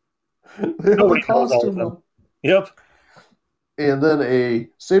 They have a costume. Yep. And then a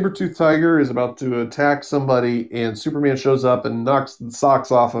saber-toothed tiger is about to attack somebody, and Superman shows up and knocks the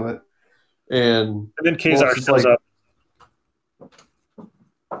socks off of it. And then Kazar shows up.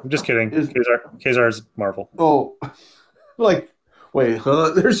 I'm just kidding. Kazar is Marvel. Oh, like, wait, huh?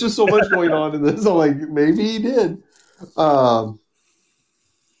 There's just so much going on in this. I'm like, maybe he did.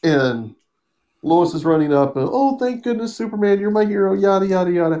 And Lois is running up, and oh, thank goodness, Superman, you're my hero, yada,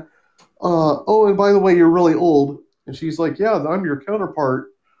 yada, yada. Oh, and by the way, you're really old. And she's like, yeah, I'm your counterpart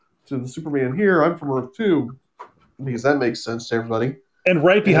to the Superman here. I'm from Earth 2. Because that makes sense to everybody. And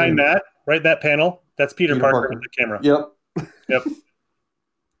right behind that panel, that's Peter Parker with the camera. Yep. Yep.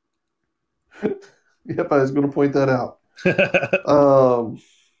 Yep, I was going to point that out. And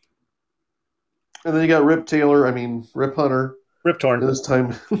then you got Rip Hunter. Rip Torn. This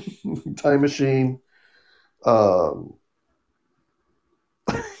time machine.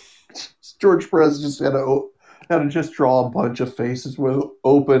 George Perez just had to just draw a bunch of faces with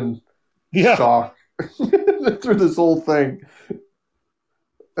open shock through this whole thing.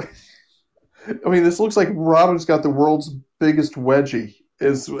 I mean, this looks like Robin's got the world's biggest wedgie.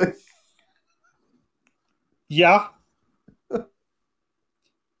 Yeah.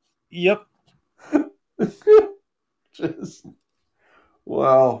 Yep. Just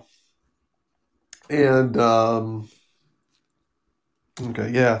wow. And okay,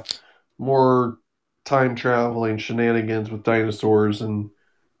 yeah. More time traveling shenanigans with dinosaurs and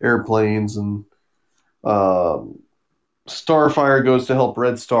airplanes, and Starfire goes to help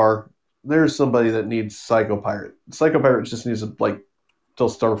Red Star. There's somebody that needs Psycho Pirate. Psycho Pirate just needs to tell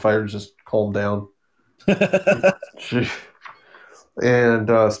Starfire to just calm down.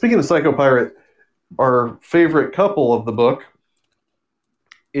 And speaking of Psycho Pirate, our favorite couple of the book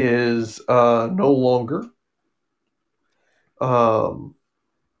is no longer.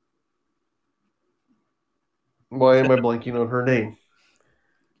 Why am I blanking on her name?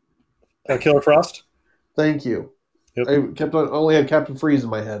 Killer Frost. Thank you. Yep. I only had Captain Freeze in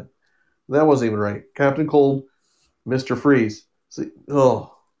my head. That wasn't even right. Captain Cold, Mr. Freeze. See, there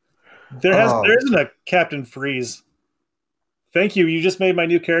isn't a Captain Freeze. Thank you. You just made my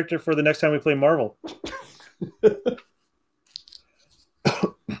new character for the next time we play Marvel.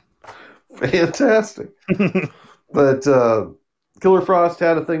 Fantastic. But Killer Frost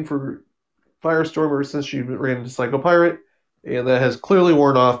had a thing for Firestorm ever since she ran into Psycho Pirate, and that has clearly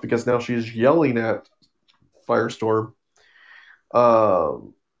worn off because now she's yelling at Firestorm.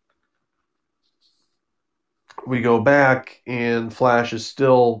 We go back, and Flash is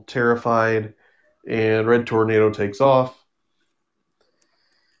still terrified, and Red Tornado takes off.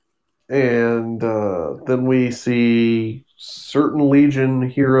 And then we see certain Legion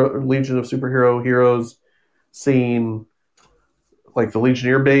of superhero heroes seeing like the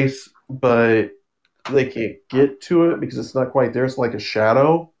Legionnaire base, but they can't get to it because it's not quite there. It's like a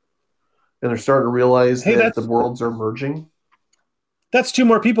shadow, and they're starting to realize that the worlds are merging. That's two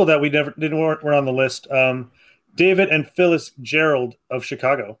more people that we never didn't weren't on the list. David and Phyllis Gerald of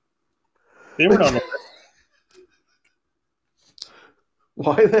Chicago. They weren't on the list.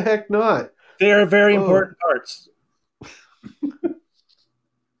 Why the heck not? They are very Oh, important parts.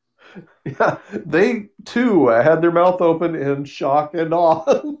 yeah, they too had their mouth open in shock and awe.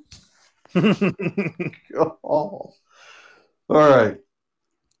 Oh, all right.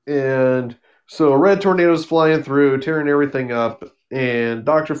 And so a red tornado's flying through, tearing everything up, and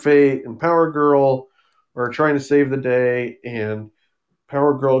Dr. Fate and Power Girl are trying to save the day, and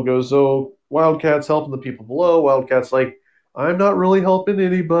Power Girl goes, "Oh, Wildcat's helping the people below." Wildcat's like, "I'm not really helping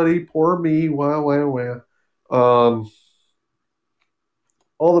anybody. Poor me. Wow, wow, wow."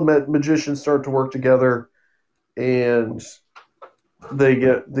 All the magicians start to work together, and they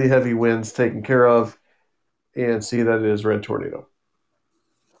get the heavy winds taken care of, and see that it is Red Tornado.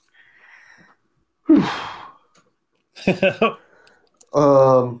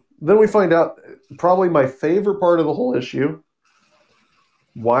 Then we find out probably my favorite part of the whole issue.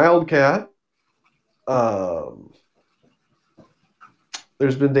 Wildcat. Um,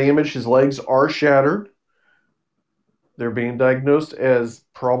 there's been damage. His legs are shattered. They're being diagnosed as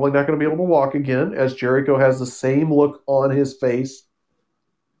probably not going to be able to walk again, as Jericho has the same look on his face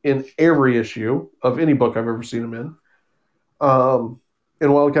in every issue of any book I've ever seen him in.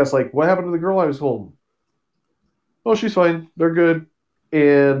 And Wildcat's like, "What happened to the girl I was holding?" "Oh, she's fine. They're good."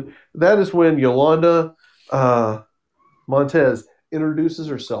 And that is when Yolanda Montez introduces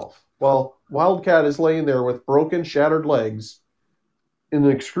herself while Wildcat is laying there with broken, shattered legs in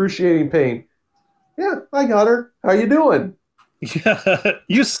excruciating pain. "Yeah, I got her. How you doing?" Yeah,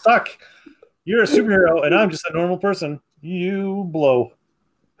 you suck. You're a superhero, and I'm just a normal person. You blow.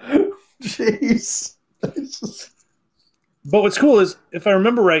 Jeez. But what's cool is, if I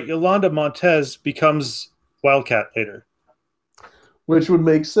remember right, Yolanda Montez becomes Wildcat later. Which would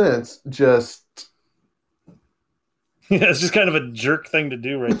make sense. Just Yeah, it's just kind of a jerk thing to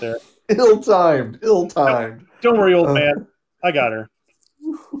do right there. ill-timed. Ill-timed. Don't worry, old Uh, man. I got her.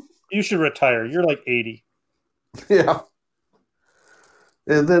 You should retire. You're like 80. yeah.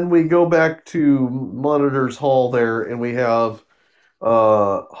 And then we go back to Monitor's Hall there, and we have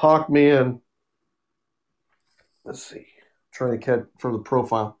Hawkman. Let's see. Trying to catch from the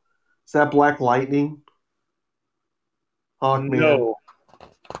profile. Is that Black Lightning? Hawkman. No.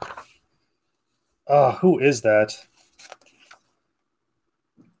 Who is that?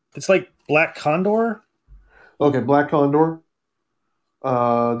 It's like Black Condor? Okay, Black Condor.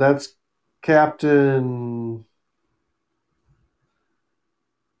 That's Captain.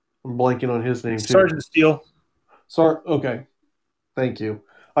 I'm blanking on his name too. Sergeant Steel. Sorry. Okay. Thank you.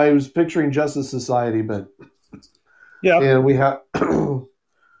 I was picturing Justice Society, but Yeah. and we have and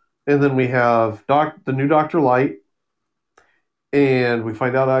then we have the new Doctor Light, and we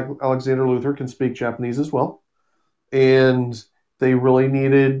find out Alexander Luthor can speak Japanese as well, and they really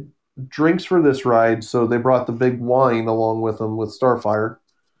needed drinks for this ride, so they brought the big wine along with them with Starfire,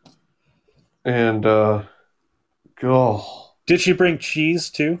 and oh. Did she bring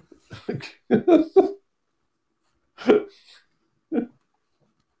cheese too?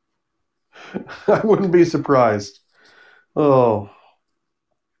 I wouldn't be surprised. Oh.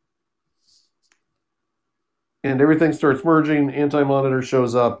 And everything starts merging. Anti-Monitor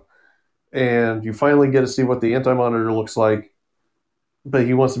shows up, and you finally get to see what the Anti-Monitor looks like. But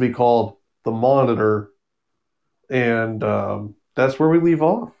he wants to be called the Monitor, and that's where we leave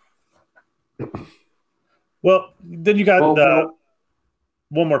off. Well, then you got Well, no,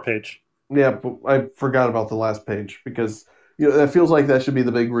 one more page. yeah, but I forgot about the last page because that feels like that should be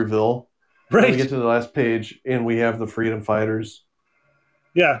the big reveal. When we get Right. to the last page, and we have the Freedom Fighters.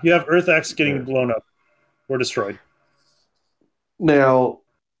 Yeah, you have Earth X getting Yeah. blown up or destroyed. Now,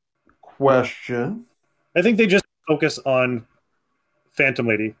 question. I think they just focus on Phantom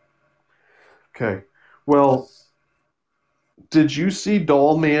Lady. Okay. Well, did you see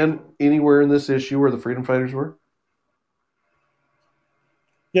Doll Man anywhere in this issue where the Freedom Fighters were?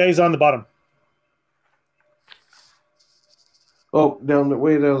 Yeah, he's on the bottom. Oh,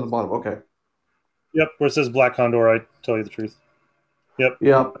 way down at the bottom. Okay. Yep, where it says Black Condor, I tell you the truth. Yep.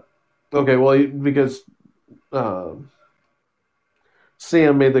 Yeah. Okay. Well, because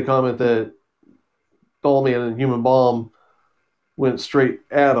Sam made the comment that Doll Man and Human Bomb went straight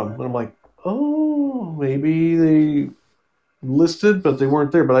at him, and I'm like, oh, maybe they listed, but they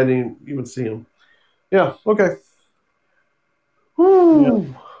weren't there. But I didn't even see them. Yeah. Okay.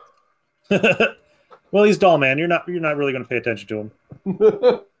 Woo. Well, he's Doll Man. You're not really going to pay attention to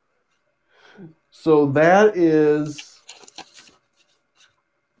him. So that is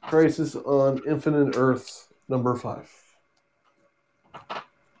Crisis on Infinite Earths number 5.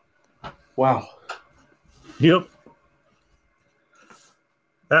 Wow. Yep.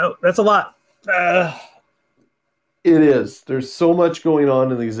 That's a lot. It is. There's so much going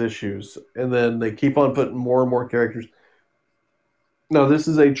on in these issues, and then they keep on putting more and more characters. Now, this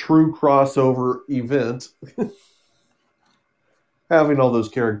is a true crossover event, having all those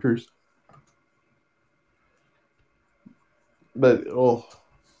characters. But oh,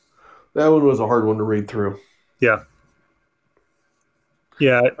 that one was a hard one to read through. Yeah.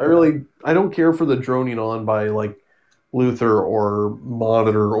 Yeah. I don't care for the droning on by like Luther or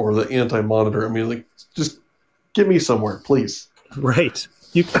Monitor or the Anti-Monitor. I mean, like, just get me somewhere, please. Right.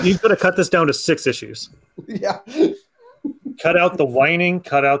 You could have cut this down to 6 issues. Yeah. Cut out the whining.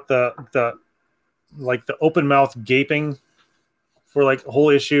 Cut out the open mouth gaping for like a whole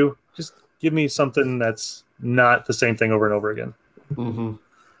issue. Just give me something that's not the same thing over and over again. Mm-hmm.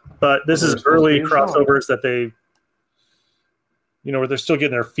 But this is early crossovers that they, where they're still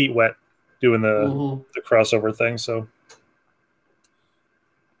getting their feet wet doing the crossover thing. So,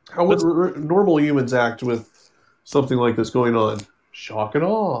 how would normal humans act with something like this going on? Shock and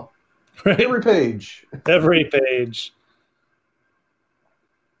awe. Right? Every page. Every page.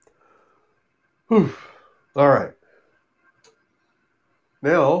 Whew. All right.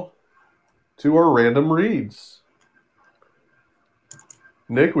 Now, to our random reads.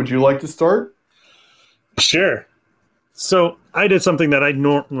 Nick, would you like to start? Sure. So I did something that I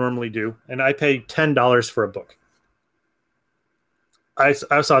normally do, and I pay $10 for a book. I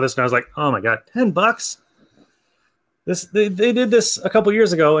saw this and I was like, oh my God, $10? They did this a couple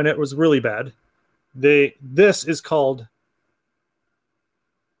years ago and it was really bad. This is called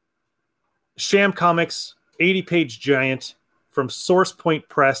Sham Comics 80-page giant from Source Point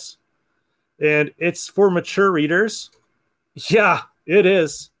Press, and it's for mature readers. Yeah, it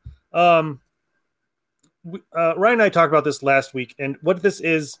is. Ryan and I talked about this last week, and what this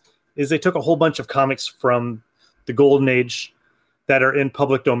is they took a whole bunch of comics from the Golden Age that are in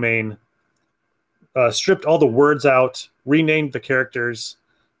public domain, stripped all the words out, renamed the characters,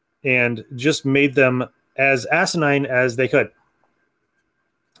 and just made them as asinine as they could.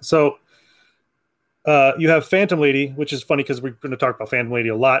 So you have Phantom Lady, which is funny because we're going to talk about Phantom Lady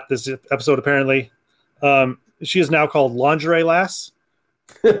a lot this episode, apparently. She is now called Lingerie Lass.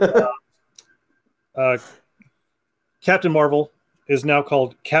 Captain Marvel is now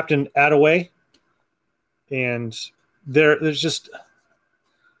called Captain Attaway. And there's just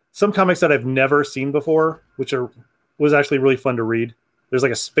some comics that I've never seen before, which was actually really fun to read. There's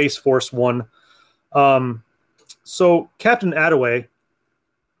like a Space Force one. So Captain Attaway,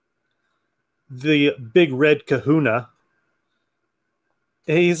 the big red kahuna,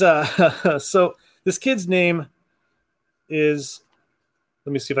 he's so this kid's name is,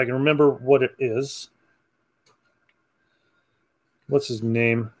 let me see if I can remember what it is. What's his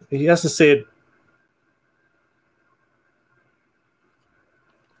name? He has to say it.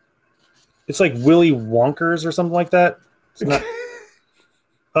 It's like Willy Wonkers or something like that. It's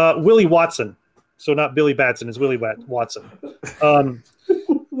not Willie Watson. So not Billy Batson, it's Willie Watson.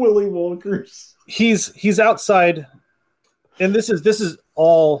 Willy Wonkers. He's outside, and this is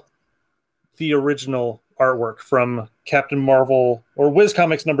all the original artwork from Captain Marvel or Wiz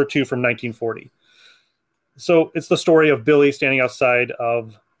Comics #2 from 1940. So it's the story of Billy standing outside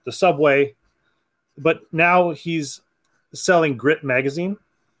of the subway, but now he's selling Grit magazine.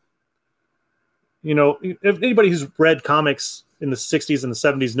 If anybody who's read comics in the 60s and the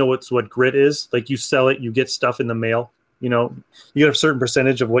 70s know what Grit is. Like, you sell it, you get stuff in the mail. You get a certain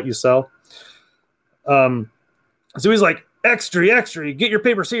percentage of what you sell. So he's like, extra, get your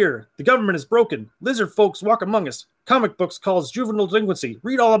papers here. The government is broken. Lizard folks walk among us. Comic books cause juvenile delinquency.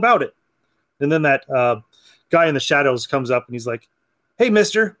 Read all about it. And then that guy in the shadows comes up and he's like, hey,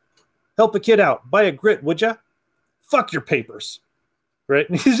 mister, help a kid out. Buy a Grit, would ya? Fuck your papers. Right?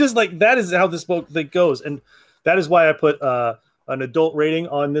 And he's just like, that is how this book goes. And that is why I put an adult rating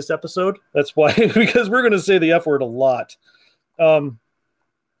on this episode. That's why, because we're going to say the F word a lot.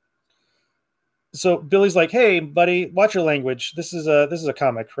 So Billy's like, hey, buddy, watch your language. This is a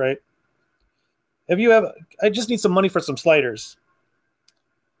comic, right? I just need some money for some sliders.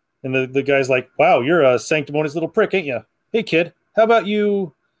 And the guy's like, wow, you're a sanctimonious little prick, ain't you? Hey, kid, how about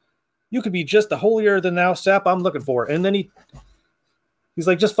you could be just the holier than thou sap I'm looking for. And then he's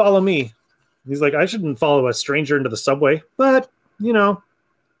like, just follow me. He's like, I shouldn't follow a stranger into the subway, but,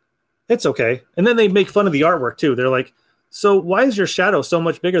 it's okay. And then they make fun of the artwork, too. They're like, so why is your shadow so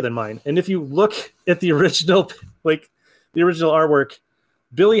much bigger than mine? And if you look at the original artwork,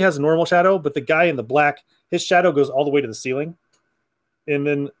 Billy has a normal shadow, but the guy in the black, his shadow goes all the way to the ceiling. And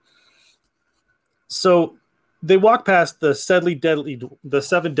then, so they walk past the seven deadly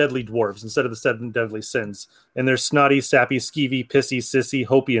dwarves instead of the seven deadly sins, and they're snotty, sappy, skeevy, pissy, sissy,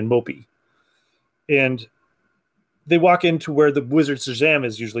 hopey, and mopey. And they walk into where the wizard Shazam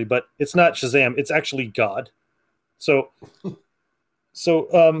is usually, but it's not Shazam; it's actually God. So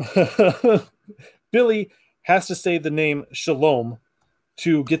Billy has to say the name Shalom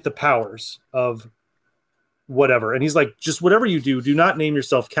to get the powers of whatever, and he's like, just whatever you do not name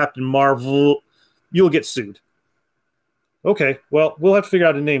yourself Captain Marvel. You'll get sued. Okay, well, we'll have to figure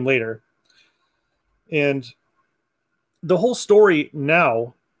out a name later. And the whole story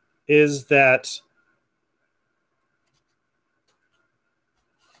now is that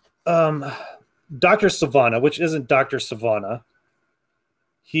Dr. Savannah, which isn't Dr. Savannah,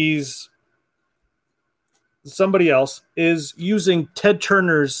 he's somebody else, is using Ted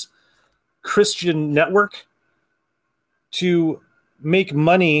Turner's Christian network to make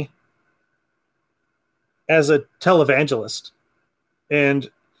money as a televangelist. And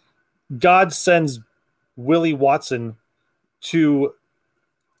God sends Willie Watson to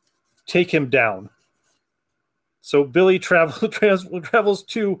take him down. So Billy travels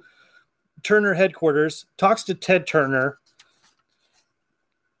to Turner headquarters, talks to Ted Turner,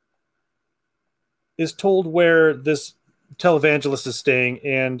 is told where this televangelist is staying,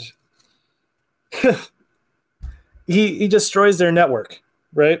 and he destroys their network,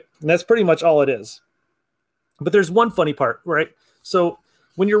 right? And that's pretty much all it is. But there's one funny part, right? So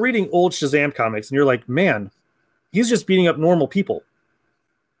when you're reading old Shazam comics and you're like, man, he's just beating up normal people.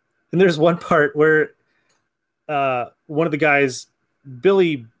 And there's one part where one of the guys,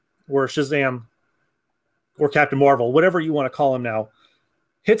 Billy or Shazam or Captain Marvel, whatever you want to call him now,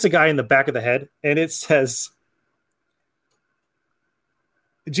 hits a guy in the back of the head, and it says,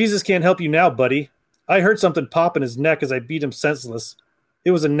 Jesus can't help you now, buddy. I heard something pop in his neck as I beat him senseless. It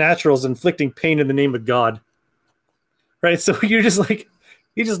was a natural's inflicting pain in the name of God. Right? So you're just like,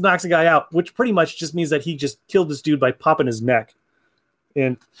 he just knocks a guy out, which pretty much just means that he just killed this dude by popping his neck.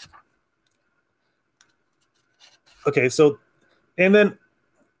 And okay, so, and then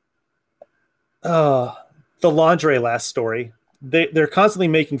the Laundry last story, they're constantly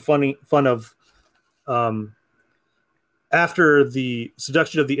making fun of after the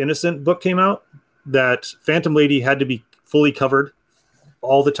Seduction of the Innocent book came out, that Phantom Lady had to be fully covered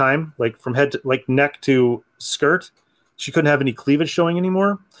all the time, like from head to like neck to skirt. She couldn't have any cleavage showing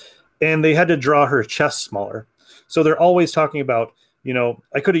anymore, and they had to draw her chest smaller. So they're always talking about, you know,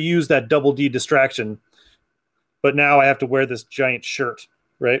 I could have used that double D distraction, but now I have to wear this giant shirt,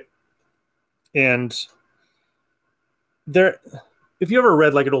 right? And if you ever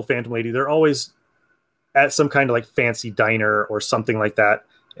read like an old Phantom Lady, they're always at some kind of like fancy diner or something like that,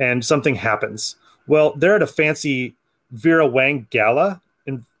 and something happens. Well, they're at a fancy Vera Wang gala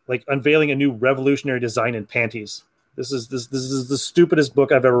and like unveiling a new revolutionary design in panties. This is the stupidest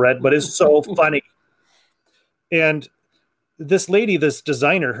book I've ever read, but it's so funny. And this lady, this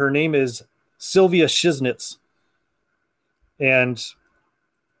designer, her name is Sylvia Shiznitz, and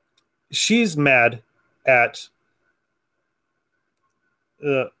she's mad at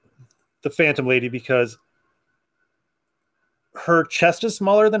the Phantom Lady because her chest is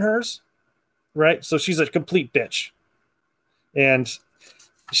smaller than hers, right? So she's a complete bitch. And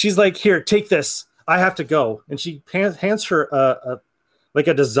she's like, here, take this. I have to go. And she hands her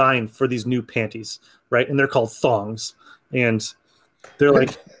a design for these new panties, right? And they're called thongs. And they're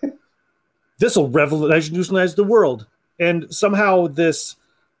like, this will revolutionize the world. And somehow this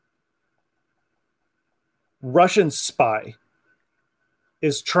Russian spy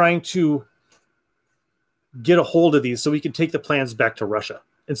is trying to get a hold of these so we can take the plans back to Russia.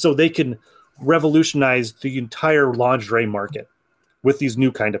 And so they can revolutionize the entire lingerie market with these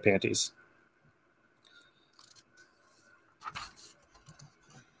new kind of panties.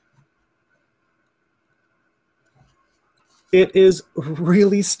 It is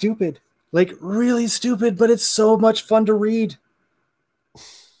really stupid. Like, really stupid, but it's so much fun to read.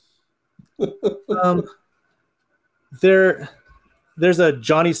 There's a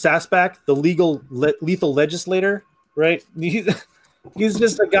Johnny Sasbach, the lethal legislator, right? He's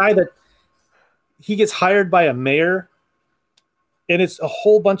just a guy that he gets hired by a mayor, and it's a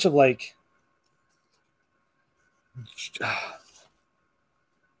whole bunch of like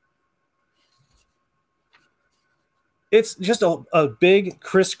it's just a big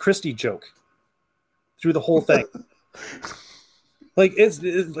Chris Christie joke through the whole thing. Like it's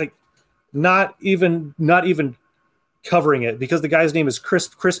like not even covering it because the guy's name is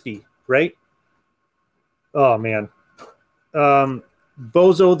Crispy, right? Oh man.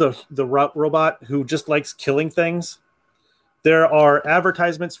 Bozo the robot who just likes killing things. There are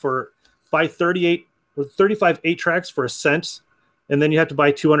advertisements for buy 38 35 8-tracks for $0.01, and then you have to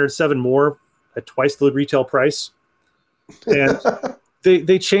buy 207 more at twice the retail price. And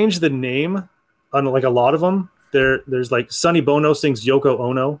they changed the name on like a lot of them. There's like Sonny Bono sings Yoko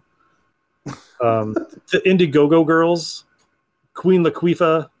Ono, the Indiegogo Girls, Queen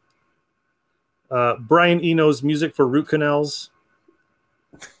Latifah, Brian Eno's music for root canals,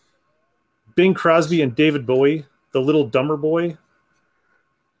 Bing Crosby and David Bowie, The Little Dumber Boy,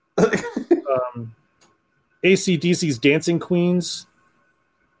 AC/DC's Dancing Queens,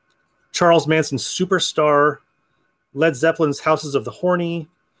 Charles Manson's Superstar, Led Zeppelin's Houses of the Horny,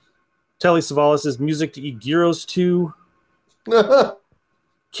 Telly Savalas' Music to Eat Gyros to,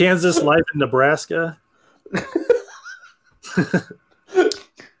 Kansas Live in Nebraska,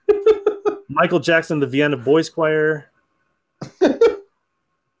 Michael Jackson, the Vienna Boys Choir.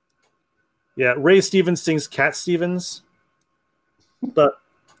 Yeah, Ray Stevens sings Cat Stevens. They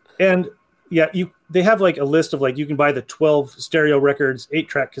have like a list of like you can buy the 12 stereo records,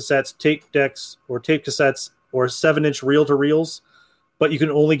 8-track cassettes, tape decks, or tape cassettes, or 7-inch reel-to-reels, but you can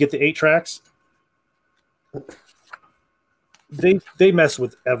only get the 8 tracks. They mess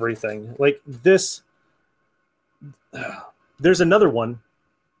with everything. Like this, there's another one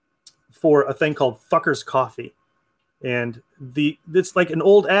for a thing called Fucker's Coffee. And it's like an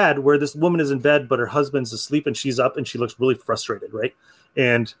old ad where this woman is in bed, but her husband's asleep and she's up and she looks really frustrated, right?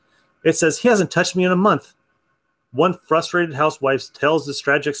 And it says, he hasn't touched me in a month. One frustrated housewife tells this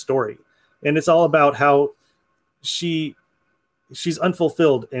tragic story. And it's all about how she's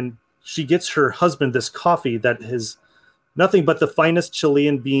unfulfilled and she gets her husband this coffee that is nothing but the finest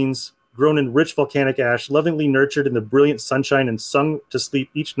Chilean beans grown in rich volcanic ash, lovingly nurtured in the brilliant sunshine and sung to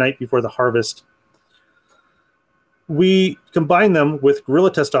sleep each night before the harvest. We combine them with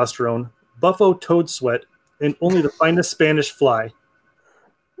gorilla testosterone, buffo toad sweat, and only the finest Spanish fly.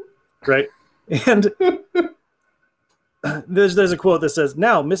 Right? And there's a quote that says,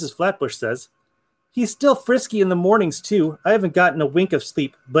 now Mrs. Flatbush says, he's still frisky in the mornings too. I haven't gotten a wink of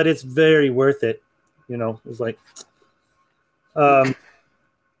sleep, but it's very worth it. You know, it's like,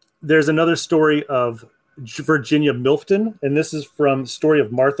 there's another story of Virginia Milfton, and this is from Story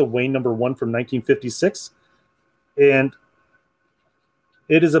of Martha Wayne #1 from 1956. And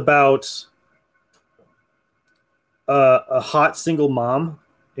it is about a hot single mom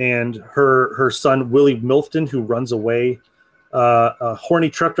and her son, Willie Milfton, who runs away, a horny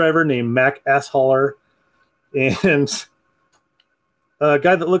truck driver named Mac Assholler, and a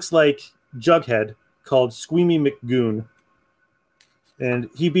guy that looks like Jughead called Squeamy McGoon. And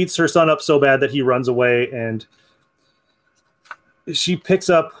he beats her son up so bad that he runs away, and she picks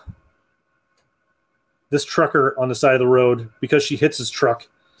up this trucker on the side of the road because she hits his truck,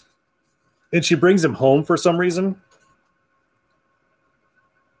 and she brings him home for some reason.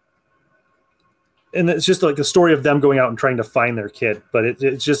 And it's just like a story of them going out and trying to find their kid, but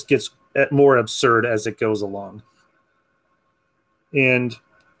it just gets more absurd as it goes along. And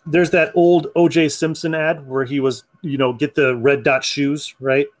there's that old O.J. Simpson ad where he was, get the red dot shoes,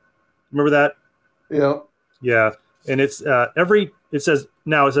 right? Remember that? Yeah. Yeah. And it says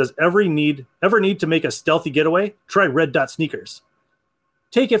ever need to make a stealthy getaway? Try red dot sneakers.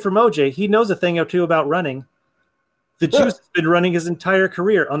 Take it from OJ. He knows a thing or two about running. The Juice has been running his entire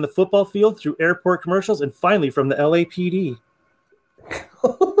career on the football field, through airport commercials, and finally from the LAPD.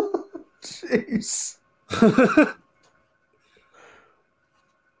 Jeez.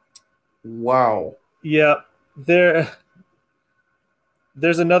 Wow. Yeah. There's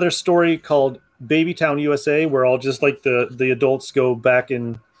another story called Babytown USA, where all just like the adults go back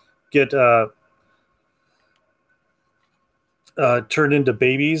and get turned into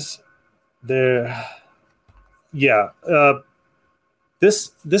babies. This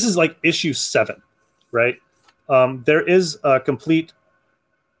is like issue 7, right? There is a complete,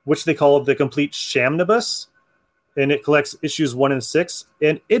 which they call the complete Shamnibus, and it collects issues 1 and 6,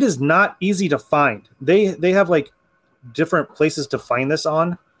 and it is not easy to find. They have like different places to find this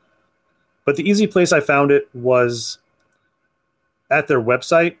on, but the easy place I found it was at their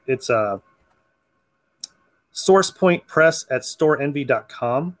website. It's SourcePoint Press at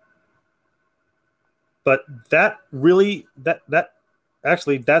storeenvy.com. But that's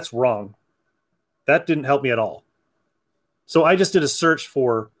wrong. That didn't help me at all. So I just did a search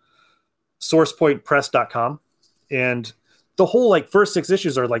for sourcepointpress.com, and the whole like first 6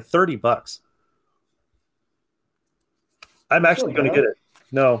 issues are like $30. I'm actually going to get it.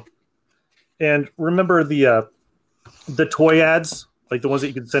 No. And remember the toy ads, like the ones that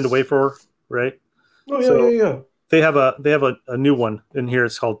you can send away for, right? Oh yeah, yeah. They have a new one in here.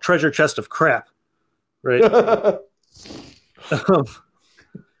 It's called Treasure Chest of Crap, right?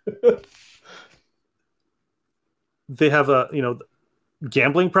 they have a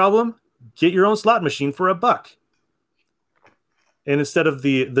gambling problem. Get your own slot machine for $1. And instead of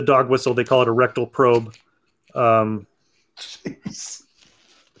the dog whistle, they call it a rectal probe. Jeez.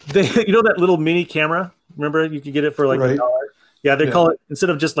 They that little mini camera. Remember, you could get it for like Right. $1. Yeah, they call it, instead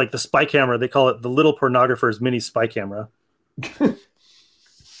of just like the spy camera, they call it the little pornographer's mini spy camera.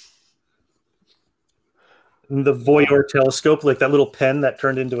 The voyeur telescope, like that little pen that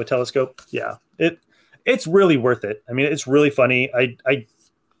turned into a telescope. Yeah, it's really worth it. I mean, it's really funny.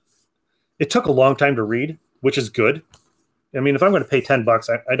 It took a long time to read, which is good. I mean, if I'm going to pay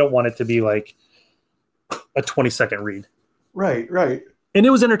 $10, I don't want it to be like a 20-second read. Right. And it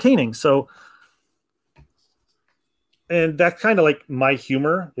was entertaining. So, and that kind of like my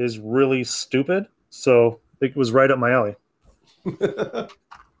humor is really stupid. So it was right up my alley.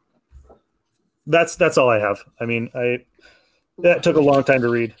 That's all I have. I mean, that took a long time to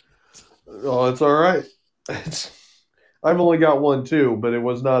read. Oh, it's all right. I've only got one too, but it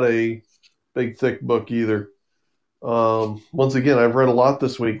was not a big thick book either. Once again, I've read a lot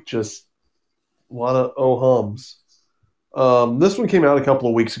this week, just a lot of oh-hums. This one came out a couple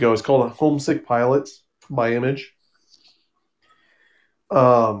of weeks ago. It's called Homesick Pilots by Image.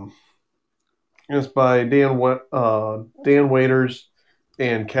 It's by Dan Waiters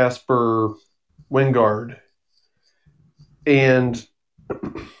and Casper Wingard. And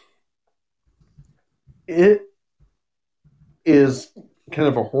it is kind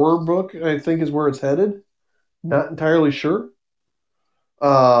of a horror book, I think is where it's headed. Not entirely sure.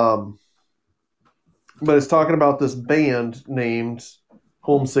 But it's talking about this band named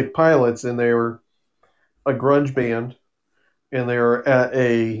Homesick Pilots, and they were a grunge band, and they were at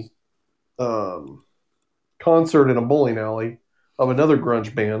a concert in a bowling alley of another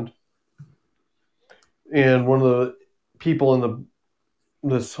grunge band. And one of the people in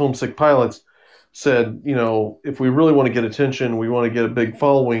this Homesick Pilots said, if we really want to get attention, we want to get a big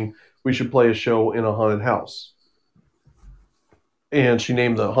following, we should play a show in a haunted house. And she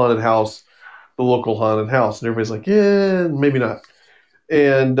named the haunted house the local haunted house. And everybody's like, yeah, maybe not.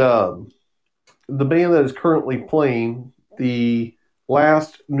 And the band that is currently playing the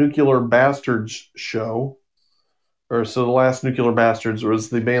last Nuclear Bastards show, the last Nuclear Bastards was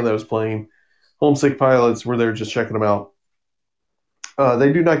the band that was playing. Homesick Pilots were there just checking them out.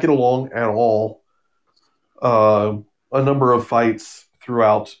 They do not get along at all. A number of fights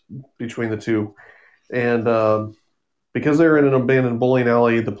throughout between the two. And because they're in an abandoned bowling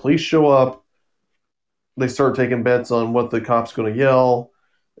alley, the police show up. They start taking bets on what the cop's going to yell.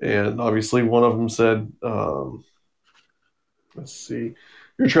 And obviously one of them said, let's see,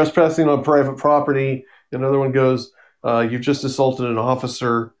 you're trespassing on private property. Another one goes, you've just assaulted an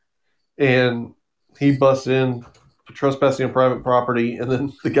officer. And he busts in, trespassing on private property. And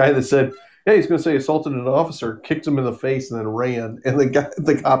then the guy that said, hey, he's going to say assaulted an officer, kicked him in the face and then ran. And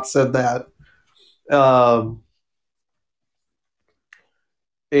the cop said that.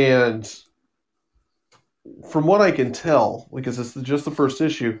 And from what I can tell, because it's just the first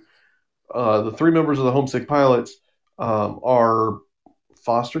issue, the three members of the Homesick Pilots are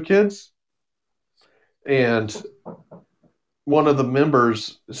foster kids. And one of the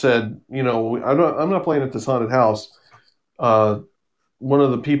members said, I'm not playing at this haunted house. One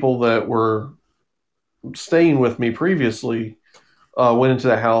of the people that were staying with me previously went into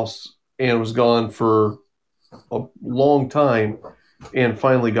the house and was gone for a long time and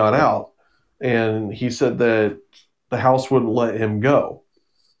finally got out. And he said that the house wouldn't let him go.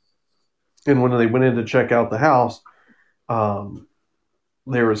 And when they went in to check out the house,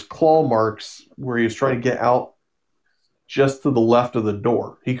 there was claw marks where he was trying to get out just to the left of the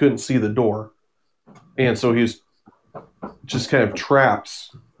door. He couldn't see the door. And so he was just kind of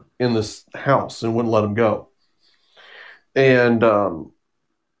trapped in this house and wouldn't let him go. And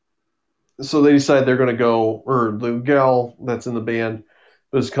so they decide they're going to go, or the gal that's in the band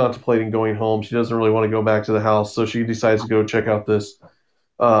was contemplating going home. She doesn't really want to go back to the house, so she decides to go check out this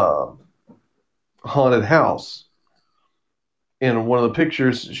haunted house. And one of the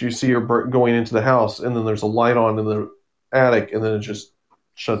pictures, you see her going into the house, and then there's a light on in the attic, and then it just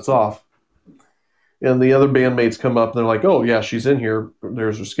shuts off. And the other bandmates come up, and they're like, oh, yeah, she's in here.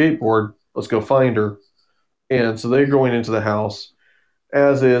 There's her skateboard. Let's go find her. And so they're going into the house,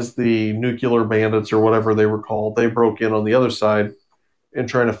 as is the Nuclear Bandits or whatever they were called. They broke in on the other side and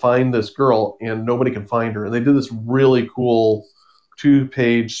trying to find this girl, and nobody can find her. And they did this really cool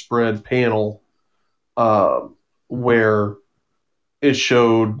 2-page spread panel where it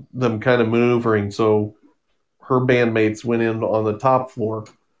showed them kind of maneuvering. So her bandmates went in on the top floor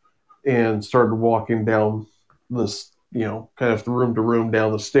and started walking down this, kind of room to room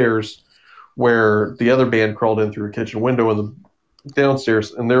down the stairs, where the other band crawled in through a kitchen window in the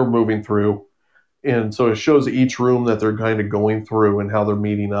downstairs, and they're moving through. And so it shows each room that they're kind of going through and how they're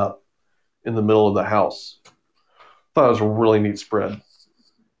meeting up in the middle of the house. Thought it was a really neat spread.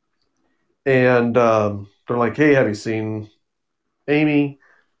 And they're like, hey, have you seen Amy?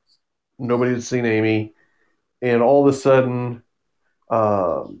 Nobody had seen Amy. And all of a sudden,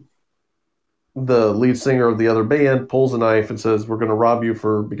 the lead singer of the other band pulls a knife and says, we're going to rob you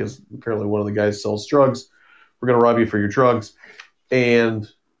because apparently one of the guys sells drugs. We're going to rob you for your drugs. And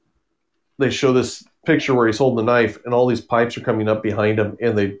they show this picture where he's holding the knife, and all these pipes are coming up behind him,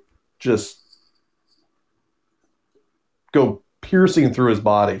 and they just go piercing through his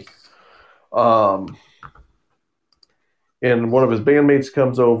body. And one of his bandmates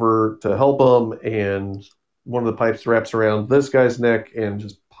comes over to help him, and one of the pipes wraps around this guy's neck and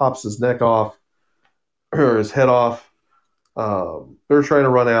just pops his neck off, or his head off. They're trying to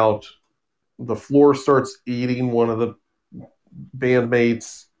run out. The floor starts eating one of the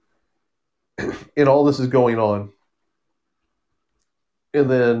bandmates, and all this is going on. And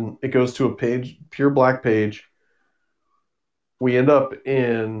then it goes to a page, pure black page. We end up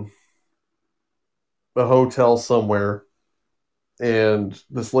in a hotel somewhere, and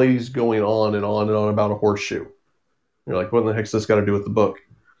this lady's going on and on and on about a horseshoe. You're like, what in the heck's this got to do with the book?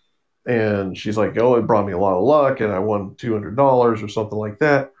 And she's like, oh, it brought me a lot of luck, and I won $200 or something like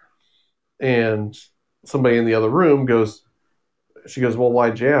that. And somebody in the other room she goes, well,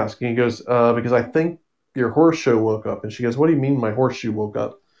 why'd you ask? And he goes, because I think your horseshoe woke up. And she goes, what do you mean my horseshoe woke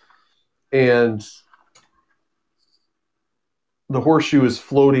up? And the horseshoe is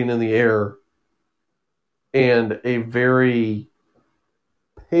floating in the air, and a very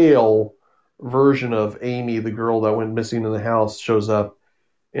pale version of Amy, the girl that went missing in the house, shows up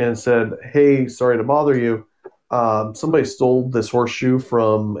and said, hey, sorry to bother you. Somebody stole this horseshoe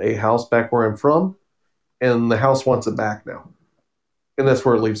from a house back where I'm from, and the house wants it back now. And that's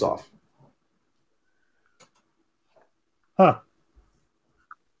where it leaves off. Huh.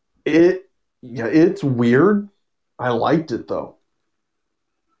 It's weird. I liked it though.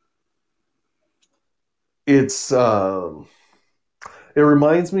 It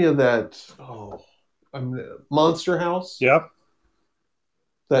reminds me of that Monster House. Yep.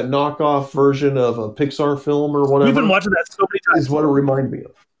 That knockoff version of a Pixar film or whatever. We've been watching that so many times. Is what it reminded me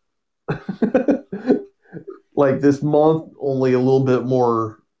of. Like this month, only a little bit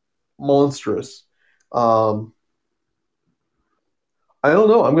more monstrous. I don't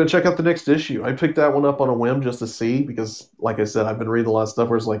know. I'm going to check out the next issue. I picked that one up on a whim just to see because, like I said, I've been reading a lot of stuff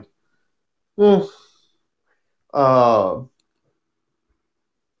where it's like, so I'll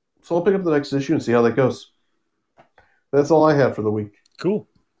pick up the next issue and see how that goes. That's all I have for the week. Cool.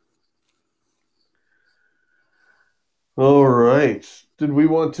 All right. Did we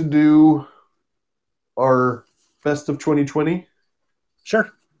want to do our best of 2020? Sure.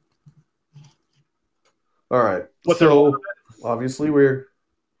 All right. Obviously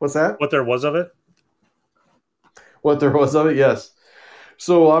what's that? What there was of it? What there was of it, yes.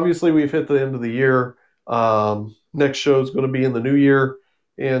 So obviously we've hit the end of the year. Next show is going to be in the new year.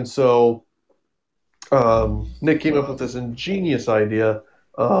 And so Nick came up with this ingenious idea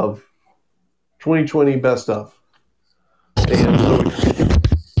of 2020 best of. And so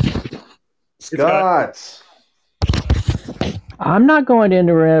Scott. I'm not going to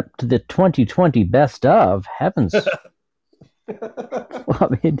interrupt the 2020 best of. Heavens. Well,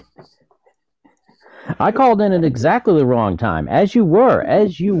 I mean, I called in at exactly the wrong time, as you were.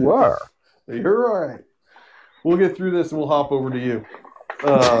 You're right. We'll get through this and we'll hop over to you.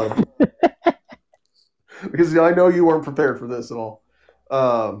 Because I know you weren't prepared for this at all.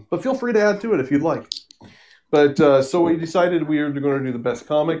 But feel free to add to it if you'd like. But so we decided we were going to do the best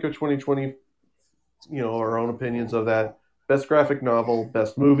comic of 2020, our own opinions of that. Best graphic novel,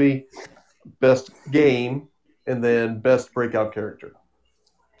 best movie, best game, and then best breakout character.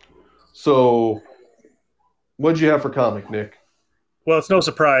 So, what'd you have for comic, Nick? Well, it's no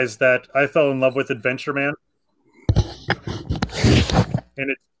surprise that I fell in love with Adventure Man.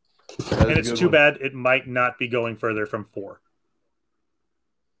 And it's too bad it might not be going further from 4.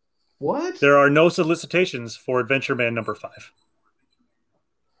 What? There are no solicitations for Adventure Man number 5.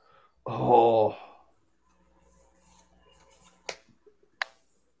 Oh.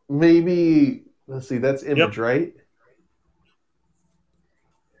 Maybe, let's see, that's Image, right?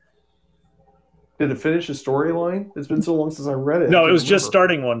 Did it finish a storyline? It's been so long since I read it. No, it was just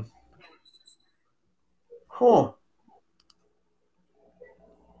starting one. Huh.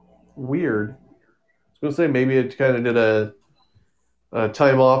 Weird. I was going to say maybe it kind of did a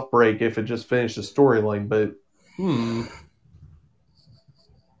time off break if it just finished the storyline, but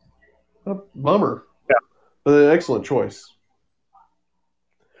Bummer. Yeah. But an excellent choice.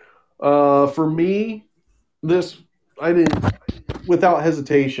 For me, I didn't, without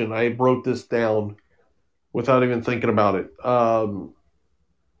hesitation, I wrote this down without even thinking about it. I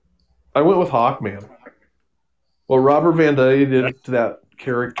went with Hawkman. What Robert Van Dyke did to that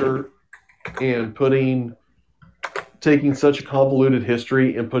character and taking such a convoluted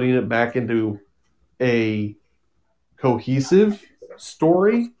history and putting it back into a cohesive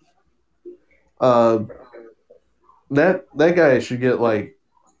story. That guy should get like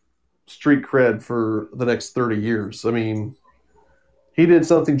street cred for the next 30 years. I mean, he did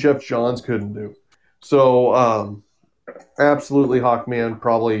something Jeff Johns couldn't do. So, absolutely, Hawkman,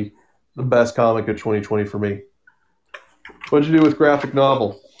 probably the best comic of 2020 for me. What'd you do with graphic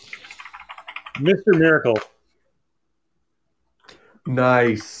novel? Mr. Miracle.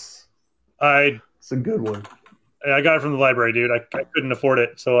 Nice. It's a good one. I got it from the library, dude. I couldn't afford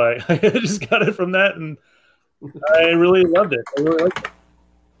it, so I just got it from that, and I really loved it. I really liked it.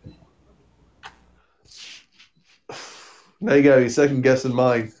 Now you got to be second guessing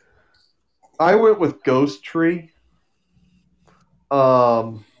mine. I went with Ghost Tree.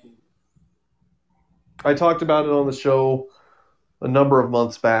 I talked about it on the show a number of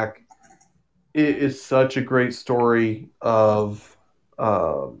months back. It is such a great story of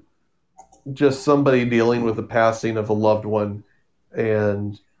just somebody dealing with the passing of a loved one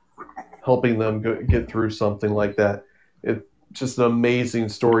and helping them get through something like that. It's just an amazing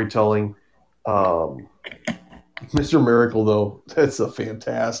storytelling. Mr. Miracle, though, that's a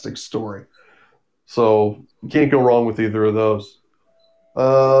fantastic story. So you can't go wrong with either of those.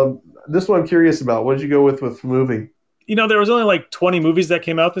 This one I'm curious about. What did you go with movie? You know, there was only like 20 movies that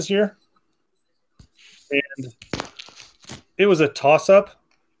came out this year, and it was a toss-up,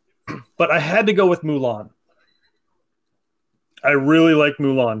 but I had to go with Mulan. I really like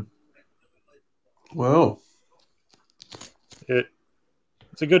Mulan. Wow.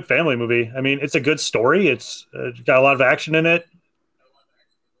 It's a good family movie. I mean, it's a good story. It's got a lot of action in it.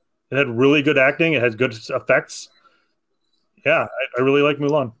 It had really good acting. It has good effects. Yeah, I really like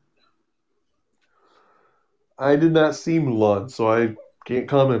Mulan. I did not see Mulan, so I can't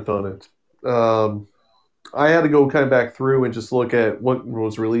comment on it. I had to go kind of back through and just look at what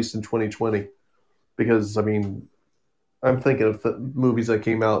was released in 2020 because, I mean, I'm thinking of movies that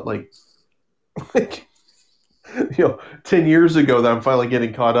came out like 10 years ago that I'm finally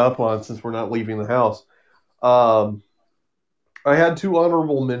getting caught up on since we're not leaving the house. I had two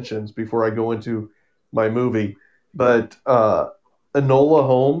honorable mentions before I go into my movie, but Enola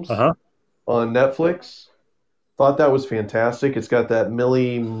Holmes on Netflix, thought that was fantastic. It's got that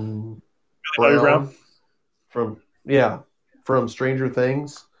Millie Brown from Stranger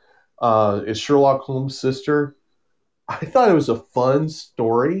Things. Is Sherlock Holmes' sister. I thought it was a fun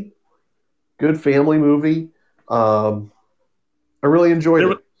story, good family movie. I really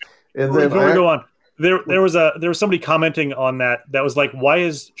enjoyed it. And then before we go on, there was somebody commenting on that was like, why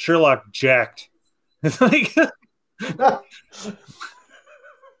is Sherlock jacked? It's like,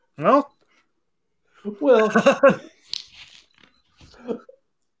 no. Well,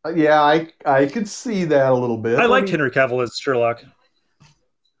 yeah, I could see that a little bit. I liked Henry Cavill as Sherlock.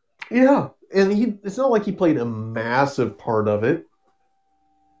 Yeah, and it's not like he played a massive part of it.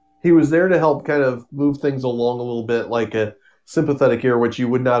 He was there to help kind of move things along a little bit, like a sympathetic ear, which you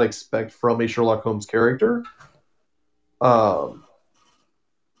would not expect from a Sherlock Holmes character,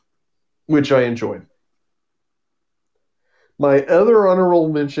 which I enjoyed. My other honorable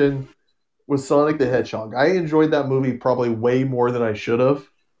mention was Sonic the Hedgehog. I enjoyed that movie probably way more than I should have.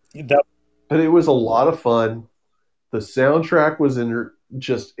 But it was a lot of fun. The soundtrack was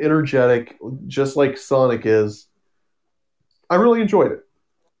just energetic, just like Sonic is. I really enjoyed it.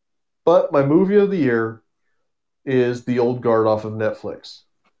 But my movie of the year is The Old Guard off of Netflix.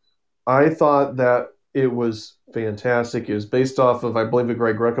 I thought that it was fantastic. It was based off of, I believe, a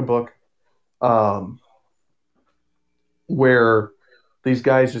Greg Rucka book, where these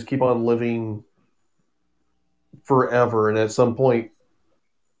guys just keep on living forever, and at some point,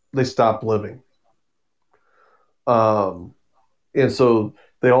 they stop living. And so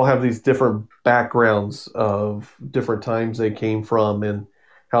they all have these different backgrounds of different times they came from and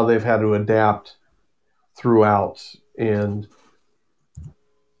how they've had to adapt throughout. And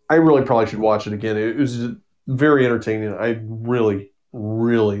I really probably should watch it again. It was very entertaining. I really,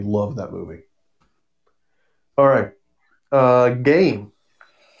 really love that movie. All right. Game.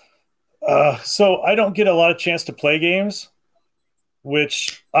 So I don't get a lot of chance to play games,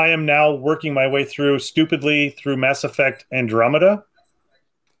 which I am now working my way through stupidly through Mass Effect Andromeda.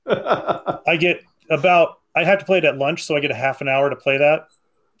 I have to play it at lunch, so I get a half an hour to play that.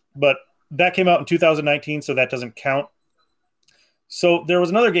 But that came out in 2019, so that doesn't count. So there was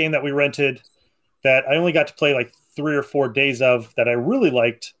another game that we rented that I only got to play like 3 or 4 days of that I really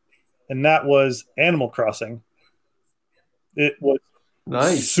liked, and that was Animal Crossing. It was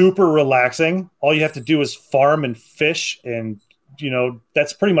Nice. super relaxing. All you have to do is farm and fish, and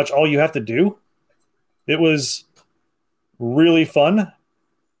that's pretty much all you have to do. It was really fun,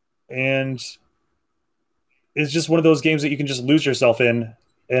 and it's just one of those games that you can just lose yourself in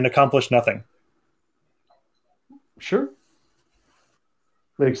and accomplish nothing. Sure.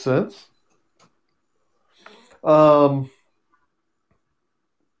 Makes sense.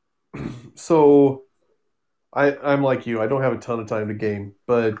 So I'm like you. I don't have a ton of time to game,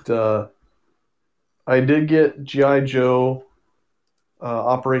 but I did get G.I. Joe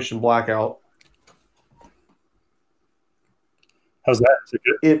Operation Blackout. How's that? Is it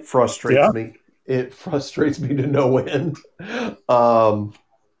good? It frustrates Yeah. me. It frustrates me to no end.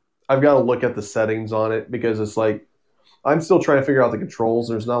 I've got to look at the settings on it because it's like I'm still trying to figure out the controls.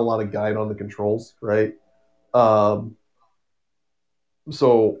 There's not a lot of guide on the controls, right? So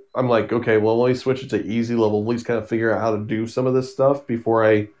I'm like, okay, well, let me switch it to easy level, at least kind of figure out how to do some of this stuff before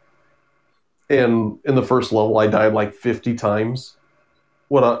in the first level, I died like 50 times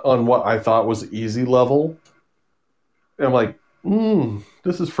on what I thought was easy level. And I'm like,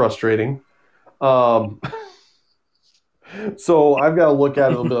 this is frustrating. So I've got to look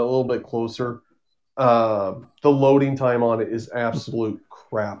at it a little bit closer. The loading time on it is absolute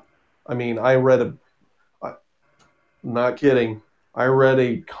crap. I mean, not kidding, I read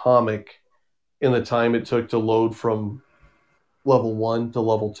a comic in the time it took to load from level 1 to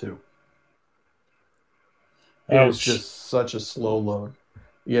level 2. It's just such a slow load.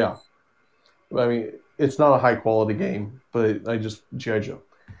 Yeah. I mean, it's not a high quality game, but G.I. Joe.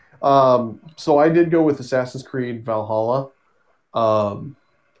 So I did go with Assassin's Creed Valhalla. I'm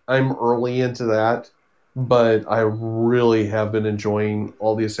early into that, but I really have been enjoying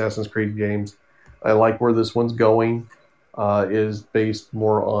all the Assassin's Creed games. I like where this one's going. Is based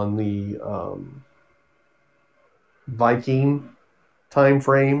more on the Viking time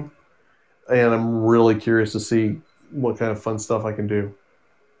frame, and I'm really curious to see what kind of fun stuff I can do.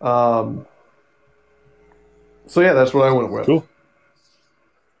 So yeah, that's what I went with. Cool.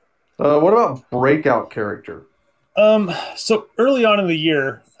 What about breakout character? So early on in the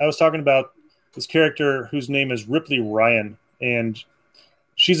year, I was talking about this character whose name is Ripley Ryan, and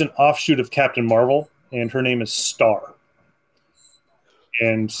she's an offshoot of Captain Marvel, and her name is Star.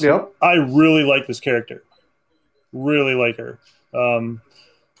 And Yep. I really like this character. Really like her. A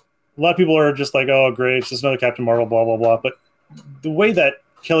lot of people are just like, oh, great, it's just another Captain Marvel, blah, blah, blah. But the way that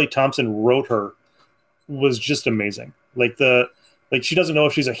Kelly Thompson wrote her was just amazing. Like she doesn't know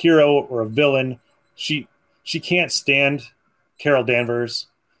if she's a hero or a villain. She can't stand Carol Danvers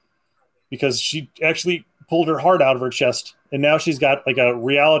because she actually pulled her heart out of her chest, and now she's got like a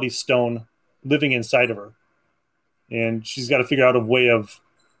reality stone living inside of her. And she's got to figure out a way of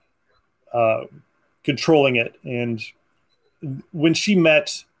controlling it. And when she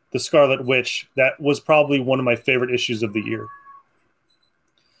met the Scarlet Witch, that was probably one of my favorite issues of the year.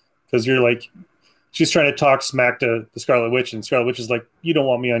 Because you're like, she's trying to talk smack to the Scarlet Witch, and Scarlet Witch is like, you don't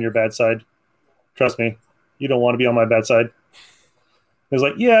want me on your bad side. Trust me. You don't want to be on my bad side. It was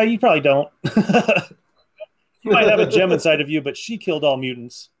like, yeah, you probably don't. You might have a gem inside of you, but she killed all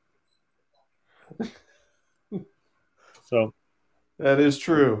mutants. So that is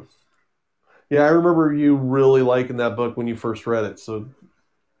true. Yeah, I remember you really liking that book when you first read it. So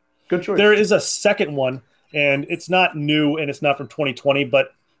good choice. There is a second one, and it's not new, and it's not from 2020,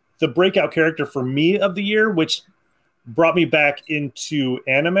 but the breakout character for me of the year, which brought me back into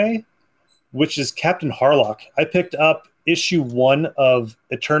anime, which is Captain Harlock. I picked up issue 1 of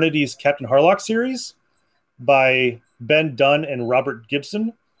Eternity's Captain Harlock series by Ben Dunn and Robert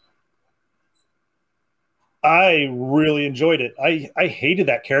Gibson. I really enjoyed it. I hated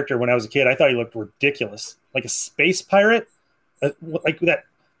that character when I was a kid. I thought he looked ridiculous, like a space pirate, like that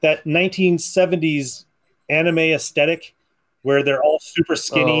 1970s anime aesthetic where they're all super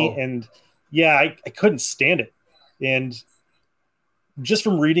skinny. And yeah, I couldn't stand it. And just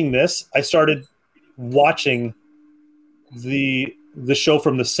from reading this, I started watching the show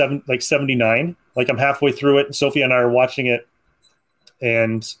from the 79. Like I'm halfway through it, and Sophie and I are watching it,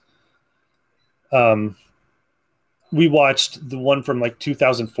 and we watched the one from like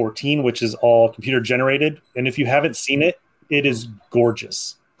 2014, which is all computer generated. And if you haven't seen it, it is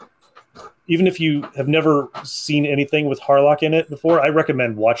gorgeous. Even if you have never seen anything with Harlock in it before, I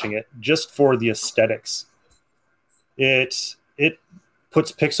recommend watching it just for the aesthetics. It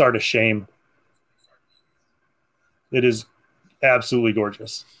puts Pixar to shame. It is absolutely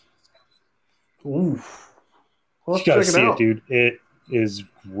gorgeous. Oof. I'll You have to gotta check it see it, out. dude. It is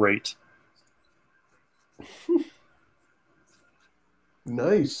great.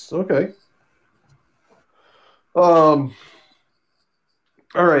 Nice. Okay. Um.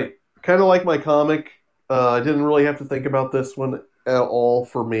 All right. Kind of like my comic. I didn't really have to think about this one at all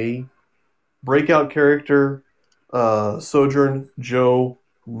for me. Breakout character, Sojourn Joe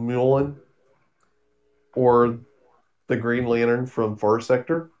Mullen, or the Green Lantern from Far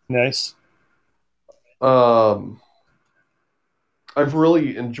Sector. Nice. Um, I've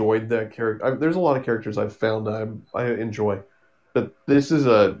really enjoyed that character. There's a lot of characters I've found I enjoy, but this is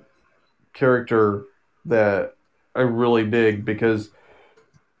a character that I really dig because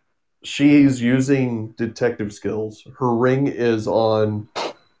she's using detective skills. Her ring is on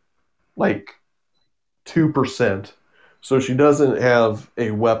like 2%. So she doesn't have a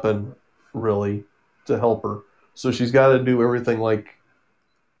weapon really to help her. So she's got to do everything like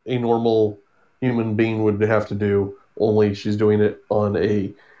a normal human being would have to do, only she's doing it on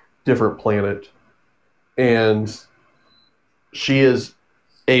a different planet. And she is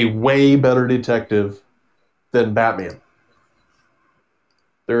a way better detective than Batman.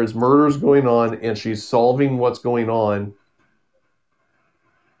 There's murders going on, and she's solving what's going on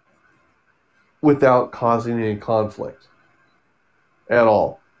without causing any conflict at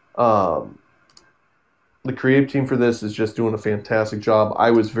all. The creative team for this is just doing a fantastic job. I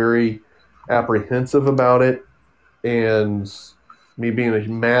was very apprehensive about it, and me being a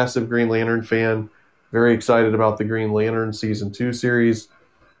massive Green Lantern fan, very excited about the Green Lantern Season 2 series.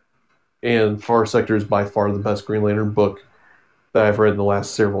 And Far Sector is by far the best Green Lantern book that I've read in the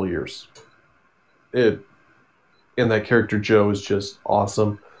last several years. It and that character Joe is just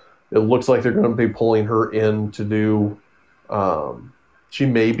awesome. It looks like they're going to be pulling her in to do. She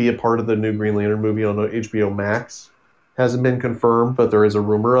may be a part of the new Green Lantern movie on HBO Max. Hasn't been confirmed, but there is a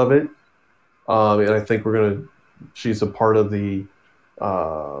rumor of it. And I think we're going to. She's a part of the.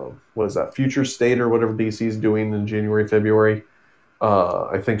 What is that? Future State or whatever DC is doing in January, February.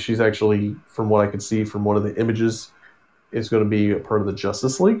 I think she's actually, from what I could see from one of the images, is going to be a part of the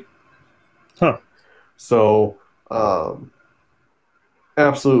Justice League. Huh. So,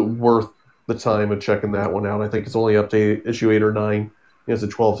 absolute worth the time of checking that one out. I think it's only up to issue 8 or 9. It's a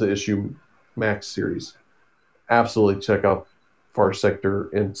 12 issue max series. Absolutely check out Far Sector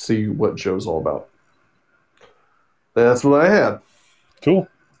and see what Joe's all about. That's what I had. Cool.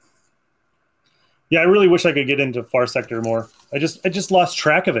 Yeah, I really wish I could get into Far Sector more. I just lost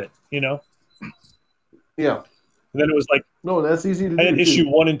track of it, you know? Yeah. And then it was like, No, that's easy to I do. had issue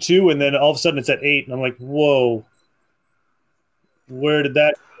 1 and 2, and then all of a sudden it's at 8, and I'm like, whoa, where did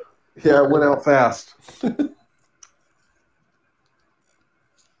that? Yeah, it went out fast.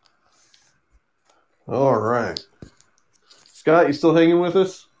 All right. Scott, you still hanging with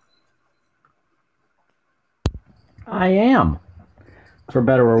us? I am, for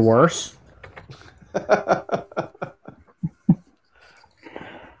better or worse.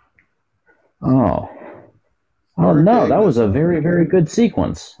 Oh. Oh, no, that was a very, very good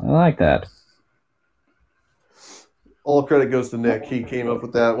sequence. I like that. All credit goes to Nick. He came up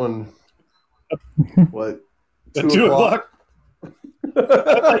with that one. What? At 2 o'clock?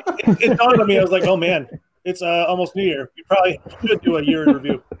 It dawned on me. I was like, oh, man, it's almost New Year. We probably should do a year in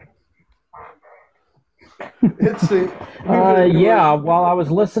review. Yeah, while I was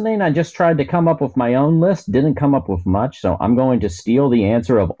listening, I just tried to come up with my own list. Didn't come up with much, so I'm going to steal the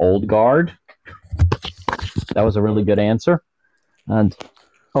answer of Old Guard. That was a really good answer. And,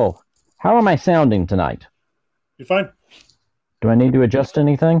 how am I sounding tonight? You're fine. Do I need to adjust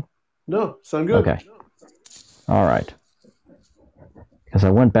anything? No, sound good. Okay. All right. Because I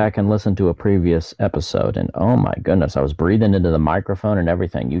went back and listened to a previous episode, and oh my goodness, I was breathing into the microphone and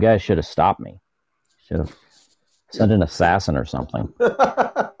everything. You guys should have stopped me. Should have sent an assassin or something.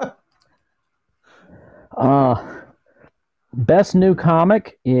 Best new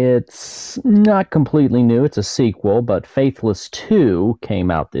comic. It's not completely new. It's a sequel, but Faithless 2 came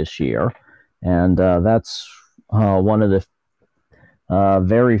out this year. And that's one of the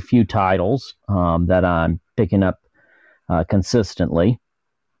very few titles that I'm picking up consistently.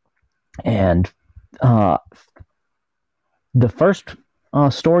 And the first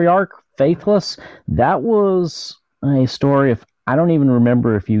story arc, Faithless, that was a story of, I don't even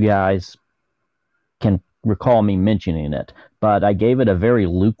remember if you guys can recall me mentioning it, but I gave it a very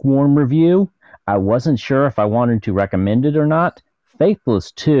lukewarm review. I wasn't sure if I wanted to recommend it or not.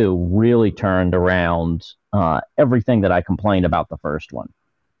 Faithless 2 really turned around everything that I complained about the first one.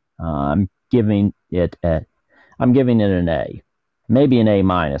 I'm giving it an A. Maybe an A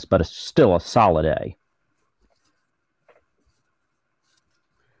minus, but it's still a solid A.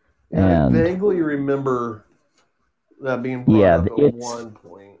 Yeah, And I vaguely remember that being brought up at one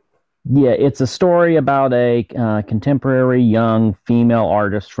point. Yeah, it's a story about a contemporary young female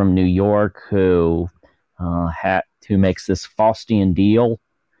artist from New York who makes this Faustian deal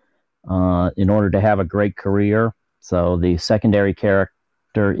in order to have a great career. So the secondary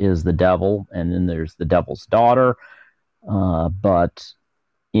character is the devil, and then there's the devil's daughter. But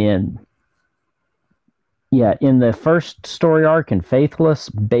in the first story arc in Faithless,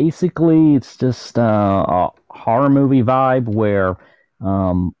 basically it's just a horror movie vibe where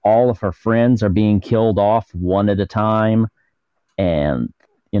all of her friends are being killed off one at a time, and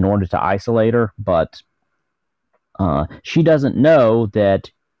in order to isolate her, but she doesn't know that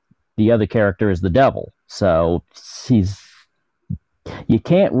the other character is the devil. So you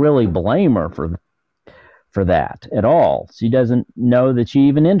can't really blame her for that at all. She doesn't know that she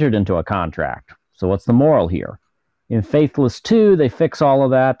even entered into a contract. So what's the moral here? In Faithless 2, they fix all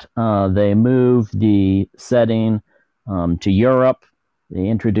of that. They move the setting to Europe. They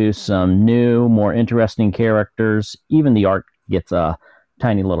introduce some new, more interesting characters. Even the art gets a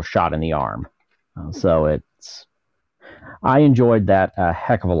tiny little shot in the arm. I enjoyed that a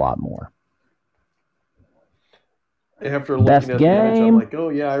heck of a lot more. After looking at the image, I'm like, oh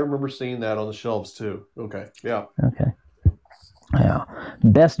yeah, I remember seeing that on the shelves too. Okay, yeah. Okay. Yeah.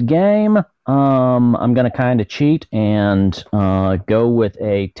 Best game, I'm going to kind of cheat and go with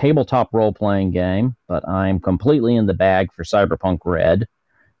a tabletop role-playing game, but I'm completely in the bag for Cyberpunk Red.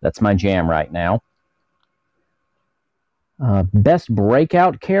 That's my jam right now. Best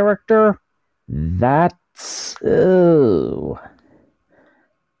breakout character, that's...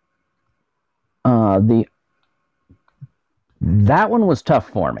 that one was tough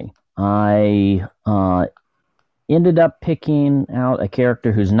for me. I ended up picking out a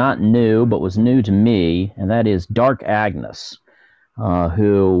character who's not new, but was new to me, and that is Dark Agnes,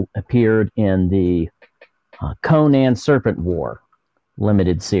 who appeared in the Conan Serpent War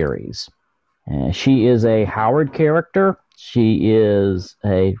limited series. She is a Howard character. She is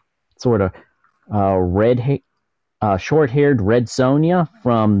a sort of short-haired Red Sonja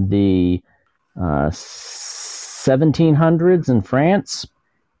from the 1700s in France,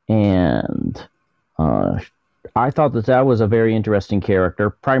 and I thought that was a very interesting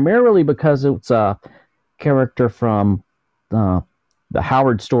character, primarily because it's a character from the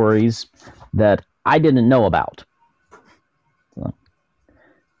Howard stories that I didn't know about.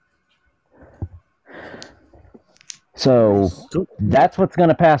 So that's what's going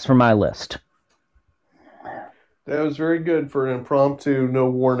to pass for my list. That was very good for an impromptu, no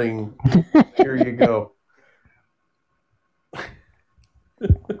warning. Here you go.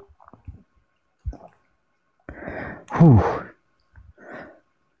 Whew.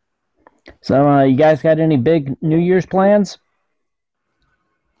 So, you guys got any big New Year's plans?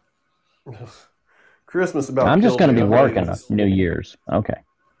 Christmas about. I'm just going to be working on New Year's. Okay.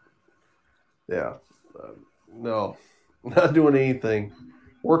 Yeah. No, not doing anything.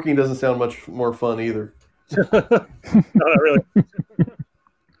 Working doesn't sound much more fun either. No, not really.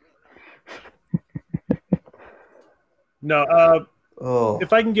 No.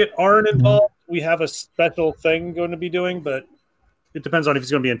 If I can get Arn involved, we have a special thing going to be doing, but it depends on if he's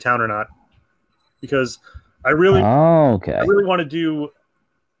going to be in town or not. Because I really want to do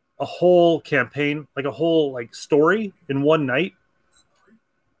a whole campaign, like a whole story in one night.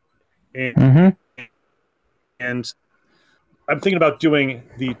 And I'm thinking about doing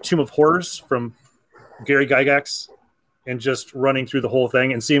the Tomb of Horrors from Gary Gygax and just running through the whole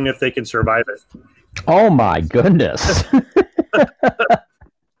thing and seeing if they can survive it. Oh my goodness.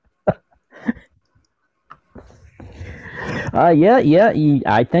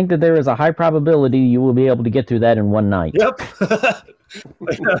 I think that there is a high probability you will be able to get through that in one night. Yep.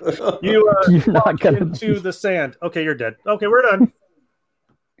 You're not going into the sand. Okay, you're dead. Okay, we're done.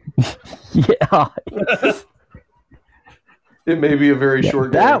 Yeah. It may be a very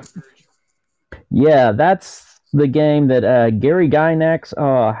short game. Yeah, that's the game that Gary Gygax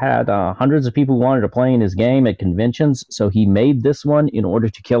had hundreds of people who wanted to play in his game at conventions, so he made this one in order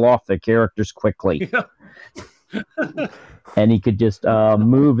to kill off the characters quickly. Yeah. And he could just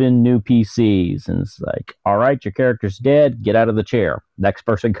move in new PCs, and it's like, all right, your character's dead, get out of the chair. Next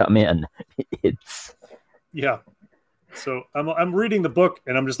person come in. Yeah. So I'm reading the book,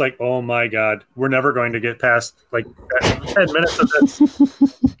 and I'm just like, oh my god, we're never going to get past 10 minutes of this.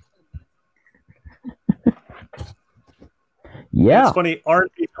 Yeah, it's funny. Arn,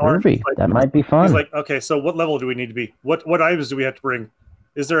 that might be fun. He's like, okay, so what level do we need to be? What items do we have to bring?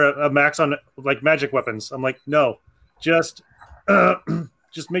 Is there a max on magic weapons? I'm like, no, just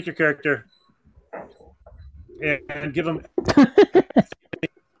make your character and give them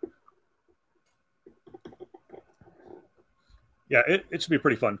Yeah, it should be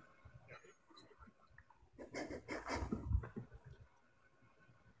pretty fun.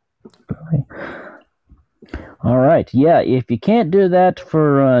 All right. Yeah, if you can't do that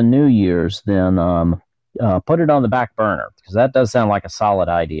for New Year's, then put it on the back burner because that does sound like a solid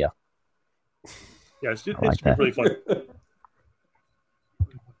idea. Yeah, it should like be that. pretty fun.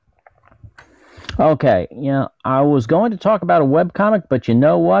 Okay, yeah, I was going to talk about a webcomic, but you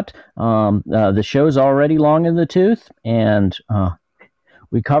know what? The show's already long in the tooth, and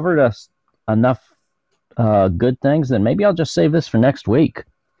we covered enough good things, then maybe I'll just save this for next week.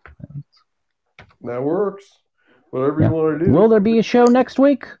 That works. Whatever Yeah. you want to do. Will there be a show next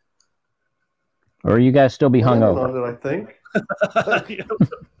week? Or you guys still be Planning hungover? on it, I think.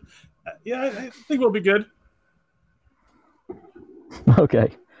 Yeah, I think we'll be good. Okay.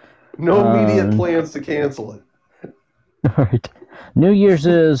 No immediate plans to cancel it. All right. New Year's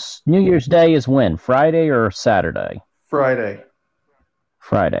Day is when? Friday or Saturday? Friday.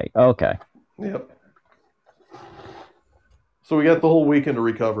 Friday. Okay. Yep. So we got the whole weekend to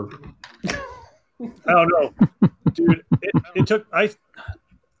recover. I don't know, dude. It took I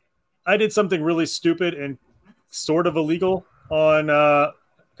did something really stupid and sort of illegal on a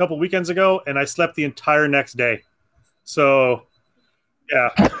couple weekends ago, and I slept the entire next day. So, yeah.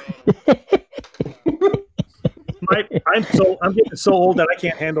 I'm getting so old that I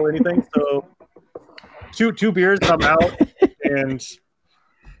can't handle anything. So, two beers, I'm out, and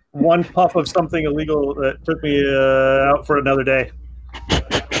one puff of something illegal that took me out for another day.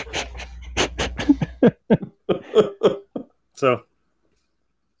 So,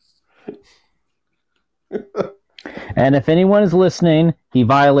 and if anyone is listening, he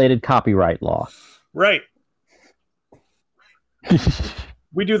violated copyright law. Right.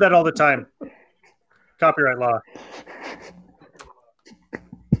 We do that all the time. Copyright law.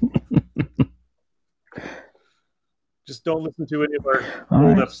 Just don't listen to any of our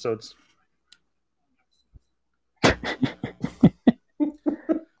old episodes.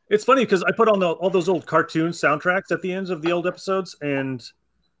 It's funny because I put on all those old cartoon soundtracks at the ends of the old episodes, and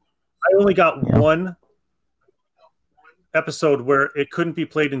I only got one episode where it couldn't be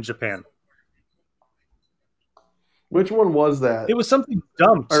played in Japan. Which one was that? It was something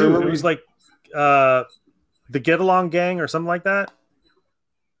dumb too. It was like the Get Along Gang or something like that.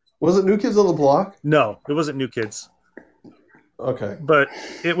 Was it New Kids on the Block? No, it wasn't New Kids. Okay, but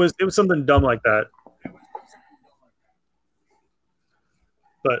it was something dumb like that.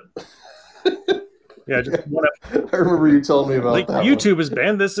 But yeah, just I remember you telling me about like that. YouTube has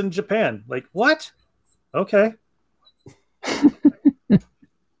banned this in Japan. Like what? Okay. It's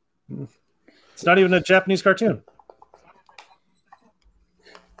not even a Japanese cartoon.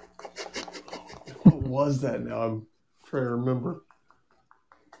 What was that now? I'm trying to remember.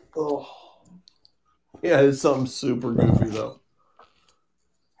 Oh. Yeah, it's something super goofy though.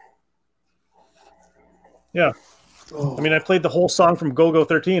 Yeah. Oh. I mean, I played the whole song from Go-Go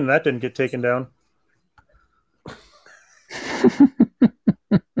 13 and that didn't get taken down.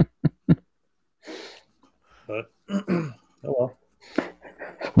 But oh well.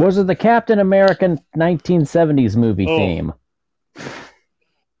 Was it the Captain America 1970s movie theme?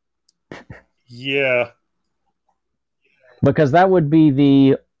 Yeah. Because that would be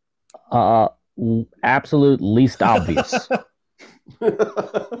the absolute least obvious.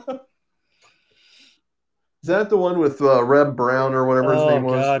 Is that the one with Reb Brown or whatever his name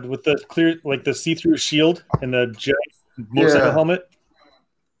was? Oh God, with the clear, like the see-through shield and the giant motorcycle helmet.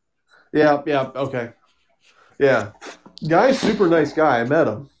 Yeah, okay. Yeah. Guy's super nice guy. I met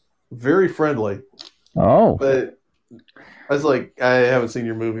him. Very friendly. Oh. But I was like, I haven't seen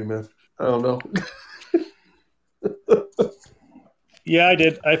your movie, man. I don't know. Yeah, I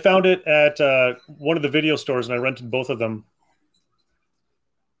did. I found it at one of the video stores and I rented both of them.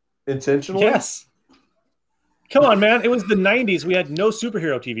 Intentionally? Yes. Come on, man. It was the 90s. We had no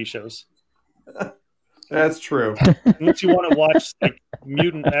superhero TV shows. That's true. Unless you want to watch like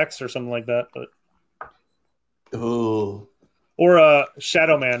Mutant X or something like that. But... Ooh. Or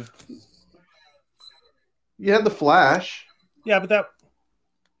Shadow Man. You had the Flash. Yeah, but that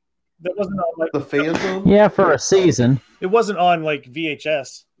wasn't on like the Phantom. Yeah, for a season. It wasn't on like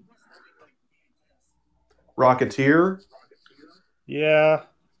VHS. Rocketeer. Yeah,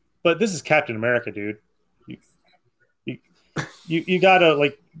 but this is Captain America, dude. You gotta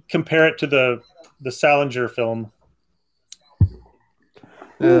like compare it to the Salinger film.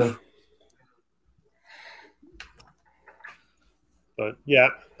 Yeah. But yeah,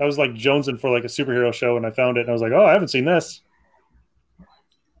 I was like jonesing for like a superhero show, and I found it, and I was like, "Oh, I haven't seen this."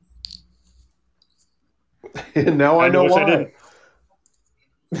 And now I know why. I didn't.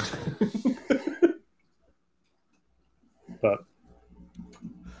 But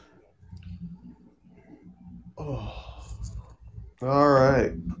All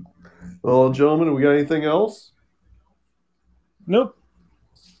right. Well, gentlemen, we got anything else? Nope.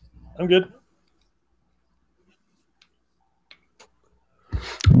 I'm good.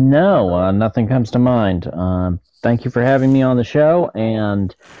 No, nothing comes to mind. Thank you for having me on the show,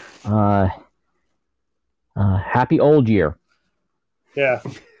 and happy old year. Yeah.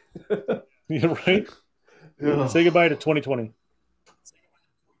 You're right. Yeah. Say goodbye to 2020.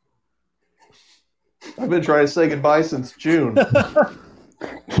 I've been trying to say goodbye since June.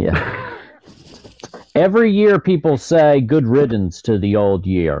 Yeah. Every year people say good riddance to the old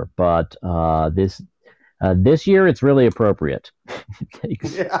year, but this year it's really appropriate.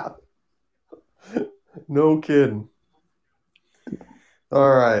 Yeah. No kidding.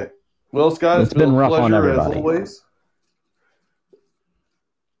 All right. Well, Scott, it's been a rough on pleasure as everybody. always.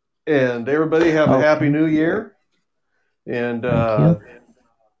 And everybody have a happy new year. And Thank you.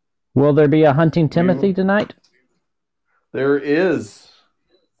 Will there be a Hunting Timothy tonight? There is.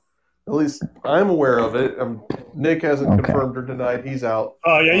 At least I'm aware of it. Nick hasn't confirmed her tonight. He's out.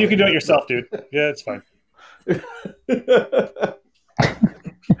 Oh, yeah, you can do it yourself, dude. Yeah, it's fine.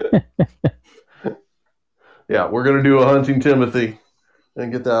 Yeah, we're going to do a Hunting Timothy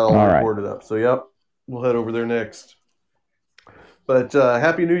and get that all right. recorded up. So, yep, we'll head over there next. But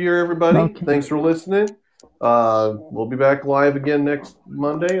Happy New Year, everybody. Okay. Thanks for listening. We'll be back live again next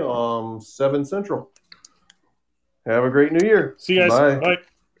Monday, 7 Central. Have a great New Year. See you guys. Bye. Bye.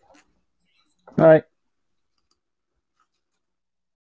 All right.